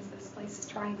emergency room as this place is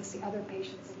trying to see other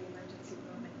patients in the emergency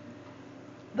room.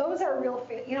 And those are real,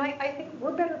 you know, I think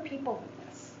we're better people than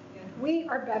this. We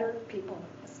are better people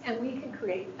than this, and we can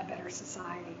create a better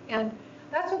society. And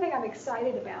that's one thing I'm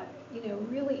excited about, you know,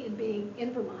 really in being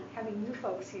in Vermont, having you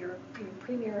folks here, you know,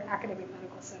 premier academic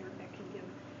medical center that can give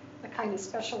the kind of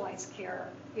specialized care,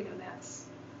 you know, that's,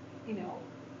 you know,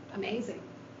 amazing.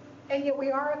 And yet we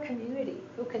are a community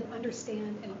who can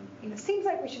understand, and you know, it seems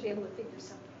like we should be able to figure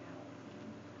something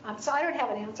out. So I don't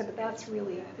have an answer, but that's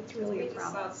really, it's really a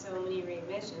problem. We just saw so many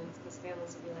readmissions because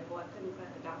families would be like, well, I couldn't find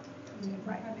a doctor.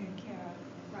 Right.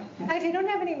 Right. And if you don't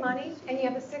have any money and you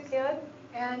have a sick kid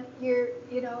and you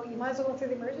might as well go through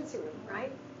the emergency room, right?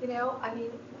 You know, I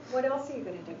mean, what else are you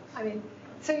going to do? I mean,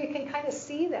 so you can kind of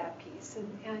see that piece,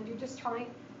 and you're just trying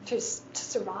to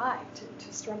survive,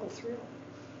 to struggle through.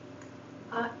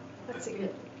 Let's see.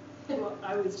 Well,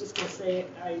 I was just going to say,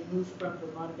 I moved from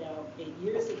Vermont about 8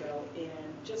 years ago,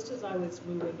 and just as I was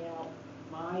moving out,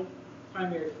 my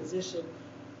primary physician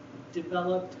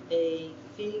developed a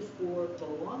fee for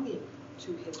belonging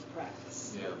to his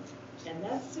practice. Yeah. And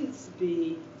that seems to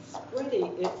be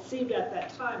spreading. It seemed at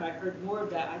that time, I heard more of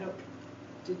that. I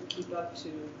didn't keep up to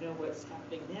know what's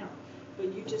happening now.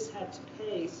 But you just had to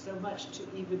pay so much to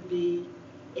even be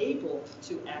able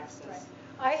to access. Right.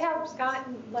 I have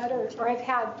gotten letters, or I've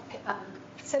had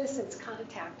citizens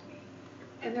contact me,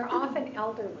 and they're often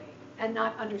elderly and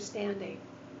not understanding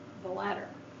the letter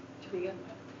to begin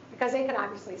with, because they can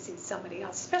obviously see somebody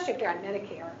else, especially if they're on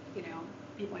Medicare. You know,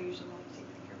 people are usually willing to take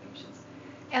Medicare patients.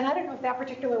 And I don't know if that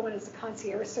particular one is the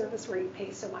concierge service where you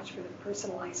pay so much for the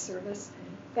personalized service.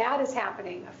 That is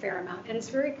happening a fair amount, and it's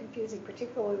very confusing,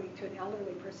 particularly to an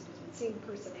elderly person who's been seeing the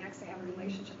person X, they have a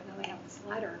relationship, and now they have this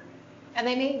letter. And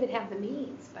they may even have the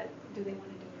means, but do they want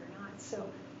to do it or not?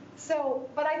 So,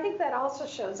 but I think that also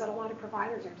shows that a lot of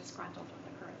providers are disgruntled with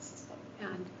the current system.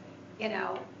 And, you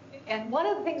know, and one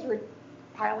of the things we're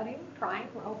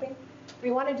we're hoping,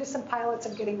 we want to do some pilots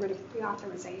of getting rid of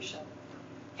pre-authorization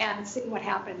and seeing what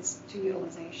happens to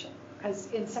utilization.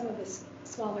 Because in some of the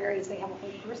small areas, they have a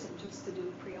whole person just to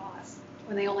do pre-auth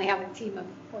when they only have a team of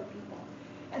 4 people.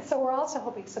 And so we're also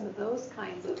hoping some of those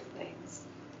kinds of things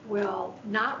will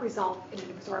not result in an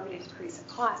exorbitant increase in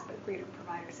cost, but greater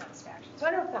provider satisfaction. So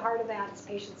I don't know if the heart of that is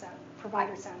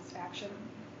provider satisfaction,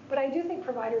 But I do think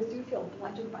providers do feel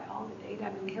bludgeoned by all the data. I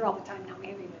mean, we hear all the time now we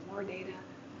have even more data.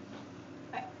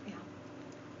 Yeah.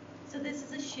 So this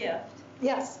is a shift.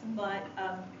 Yes. But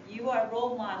you are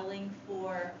role modeling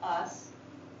for us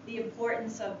the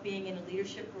importance of being in a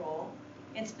leadership role,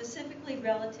 and specifically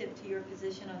relative to your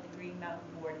position on the Green Mountain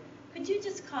Board. Could you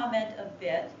just comment a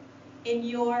bit, in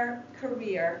your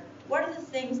career, what are the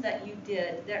things that you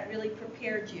did that really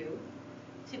prepared you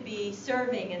to be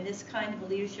serving in this kind of a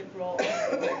leadership role?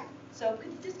 So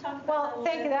could you just talk about that a Well, little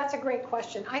thank bit? you. That's a great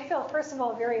question. I feel, first of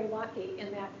all, very lucky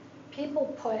in that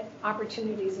people put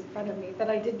opportunities in front of me that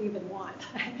I didn't even want.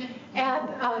 and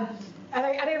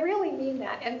I really mean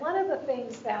that. And one of the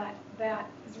things that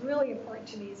is really important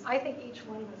to me is I think each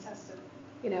one of us has to,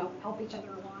 help each other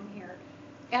along here.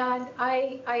 And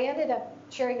I ended up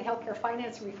chairing the healthcare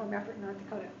financing reform effort in North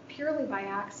Dakota purely by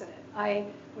accident. I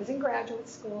was in graduate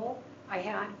school. I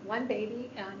had one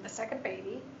baby and a second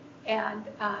baby. And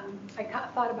I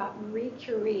thought about Marie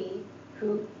Curie,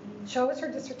 who chose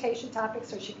her dissertation topic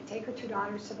so she could take her two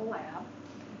daughters to the lab.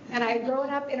 And I had grown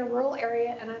up in a rural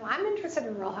area, and I'm interested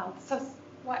in rural health. So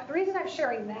the reason I'm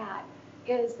sharing that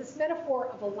is this metaphor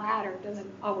of a ladder doesn't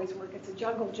always work. It's a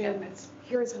jungle gym. It's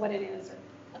here's what it is.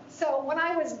 So when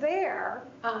I was there,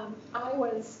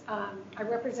 I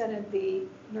represented the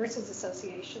Nurses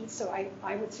Association, so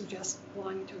I would suggest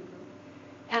belonging to a group.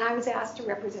 And I was asked to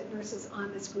represent nurses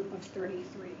on this group of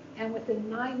 33. And within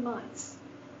 9 months,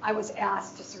 I was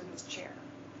asked to serve as chair.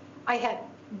 I had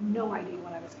no idea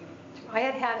what I was getting into. I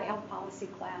had had a health policy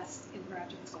class in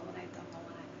graduate school, and I had done the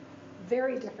line.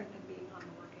 Very different than being on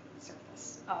the working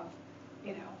surface of,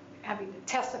 having to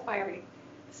testify.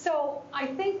 So I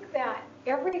think that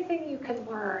everything you can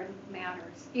learn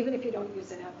matters, even if you don't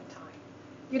use it at the time.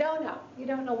 You don't know. You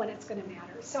don't know when it's going to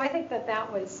matter. So I think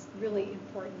that was really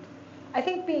important. I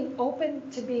think being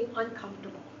open to being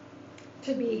uncomfortable.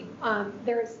 To be,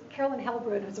 there's Carolyn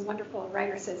Hellbrun, who's a wonderful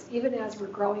writer, says, even as we're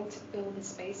growing to fill the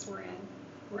space we're in,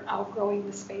 we're outgrowing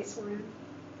the space we're in.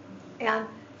 And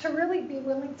to really be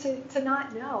willing to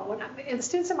not know. And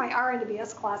students in my RN to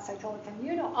BS class, I told them,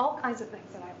 you know all kinds of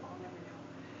things that I'll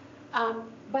never know.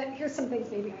 But here's some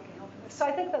things maybe I can help you with. So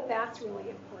I think that's really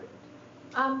important.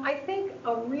 I think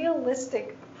a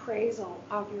realistic appraisal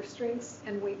of your strengths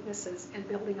and weaknesses and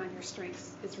building on your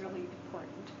strengths is really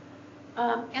important.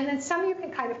 And then some you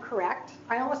can kind of correct.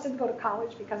 I almost didn't go to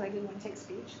college because I didn't want to take a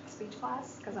speech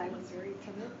class because I was very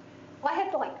timid. Well, I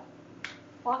had to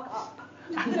walk up,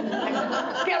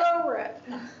 get over it,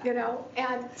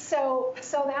 And so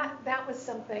that was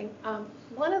something.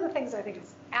 One of the things I think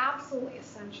is absolutely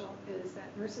essential is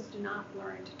that nurses do not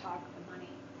learn to talk the money,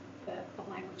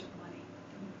 the language of money.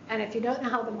 And if you don't know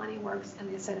how the money works and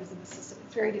the incentives in the system,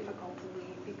 it's very difficult to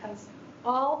lead because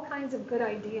all kinds of good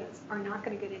ideas are not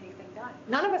going to get anything done.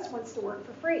 None of us wants to work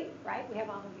for free, right? We have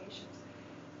obligations.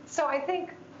 So I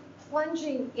think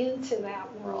plunging into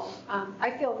that world,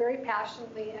 I feel very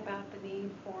passionately about the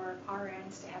need for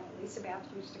RNs to have at least a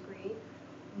bachelor's degree,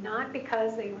 not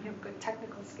because they don't have good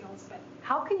technical skills, but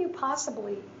how can you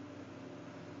possibly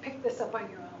pick this up on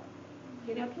your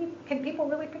own? Can people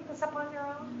really pick this up on their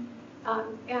own?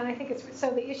 And I think so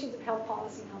the issues of health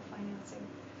policy and health financing.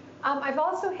 I've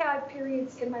also had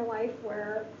periods in my life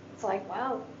where it's like,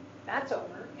 wow, that's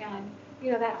over. And,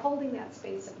 that holding that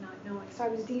space of not knowing. So I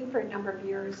was dean for a number of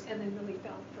years and then really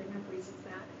felt for a number of reasons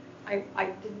that I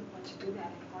didn't want to do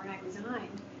that anymore. And I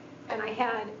resigned. And I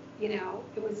had,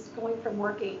 it was going from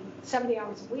working 70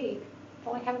 hours a week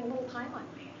to like having a little time on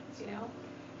my hands,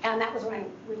 And that was when I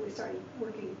really started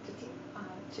working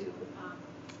to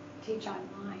teach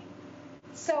online.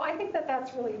 So I think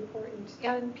that's really important.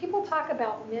 And people talk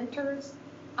about mentors.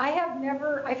 I've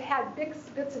had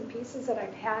bits and pieces that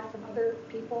I've had from other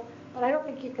people, but I don't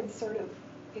think you can sort of,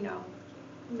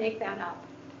 make that up.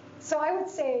 So I would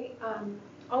say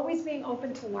always being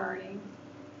open to learning,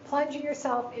 plunging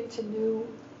yourself into new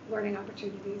learning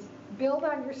opportunities, build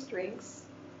on your strengths,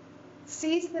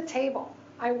 seize the table.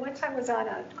 I one time was on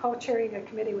co-chairing a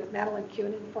committee with Madeline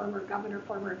Kunin, former governor,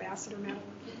 former ambassador Madeline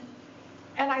Kunin.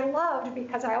 And I loved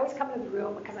because I always come into the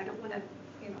room because I don't want to,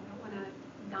 I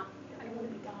don't want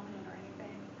to be dominant or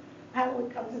anything. Madeline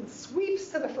comes and sweeps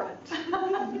to the front,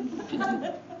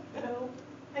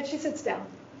 and she sits down,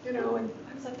 and I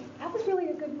was like, that was really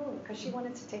a good move because she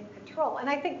wanted to take control. And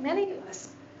I think many of us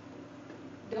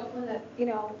don't want to,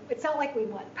 it's not like we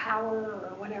want power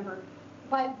or whatever,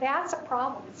 but that's a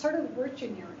problem. It's sort of the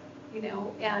virtue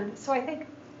narrative, And so I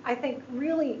think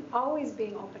really always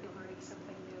being open to learning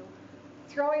something new,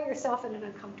 throwing yourself in an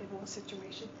uncomfortable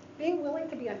situation, being willing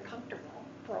to be uncomfortable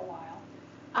for a while.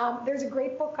 There's a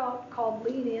great book called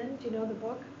Lean In. Do you know the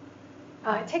book?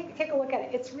 take a look at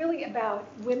it. It's really about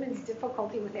women's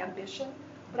difficulty with ambition,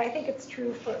 but I think it's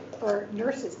true for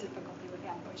nurses' difficulty with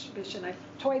ambition. I've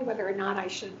toyed whether or not I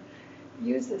should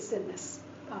use this in this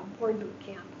board boot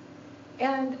camp.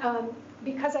 And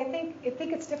because I think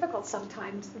it's difficult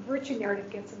sometimes. The virtue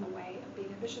narrative gets in the way of being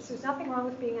ambitious. There's nothing wrong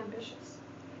with being ambitious.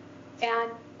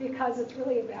 And because it's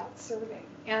really about serving.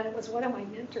 And it was one of my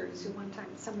mentors who one time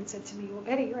someone said to me, well,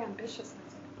 Betty, you're ambitious. And I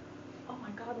said, oh my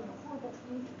God, what a horrible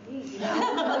thing to be. You know?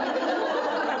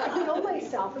 I killed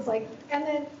myself. It's like, and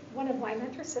then one of my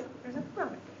mentors said, there's nothing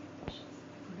wrong with being ambitious.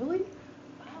 Really?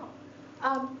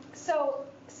 Wow. So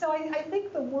I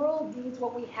think the world needs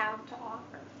what we have to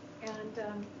offer.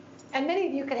 And many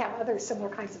of you could have other similar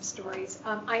kinds of stories.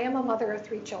 I am a mother of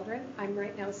 3 children. I'm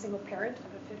right now a single parent of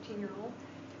a 15-year-old.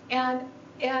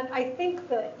 And I think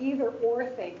the either or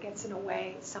thing gets in a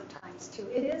way sometimes too.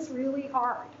 It is really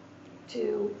hard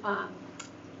to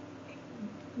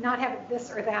not have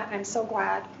this or that. And I'm so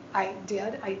glad I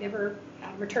did. I never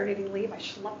had maternity leave. I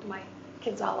schlepped my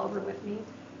kids all over with me.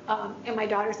 And my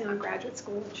daughter's now in graduate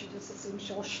school, and she just assumes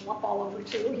she'll schlepp all over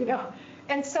too, you know.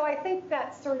 And so I think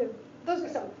that's sort of, those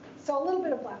are so a little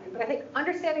bit of blabbery, but I think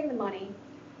understanding the money,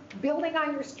 building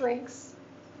on your strengths,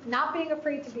 not being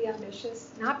afraid to be ambitious,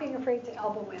 not being afraid to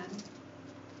elbow in.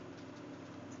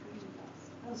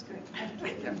 That was great.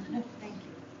 Thank you. Thank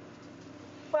you.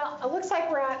 Well, it looks like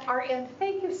we're at our end.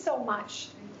 Thank you so much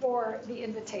for the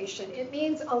invitation. It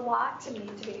means a lot to me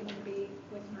to be able to be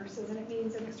with nurses, and it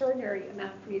means an extraordinary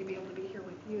amount for me to be able to be here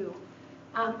with you.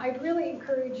 I'd really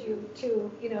encourage you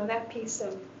to, that piece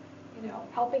of,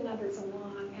 helping others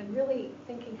along and really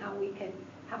thinking how we can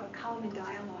have a common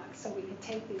dialogue so we can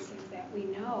take these things that we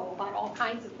know about all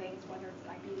kinds of things, whether it's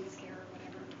diabetes care or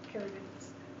whatever, care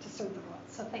needs, to serve the world.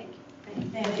 So thank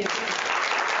you. Thank you.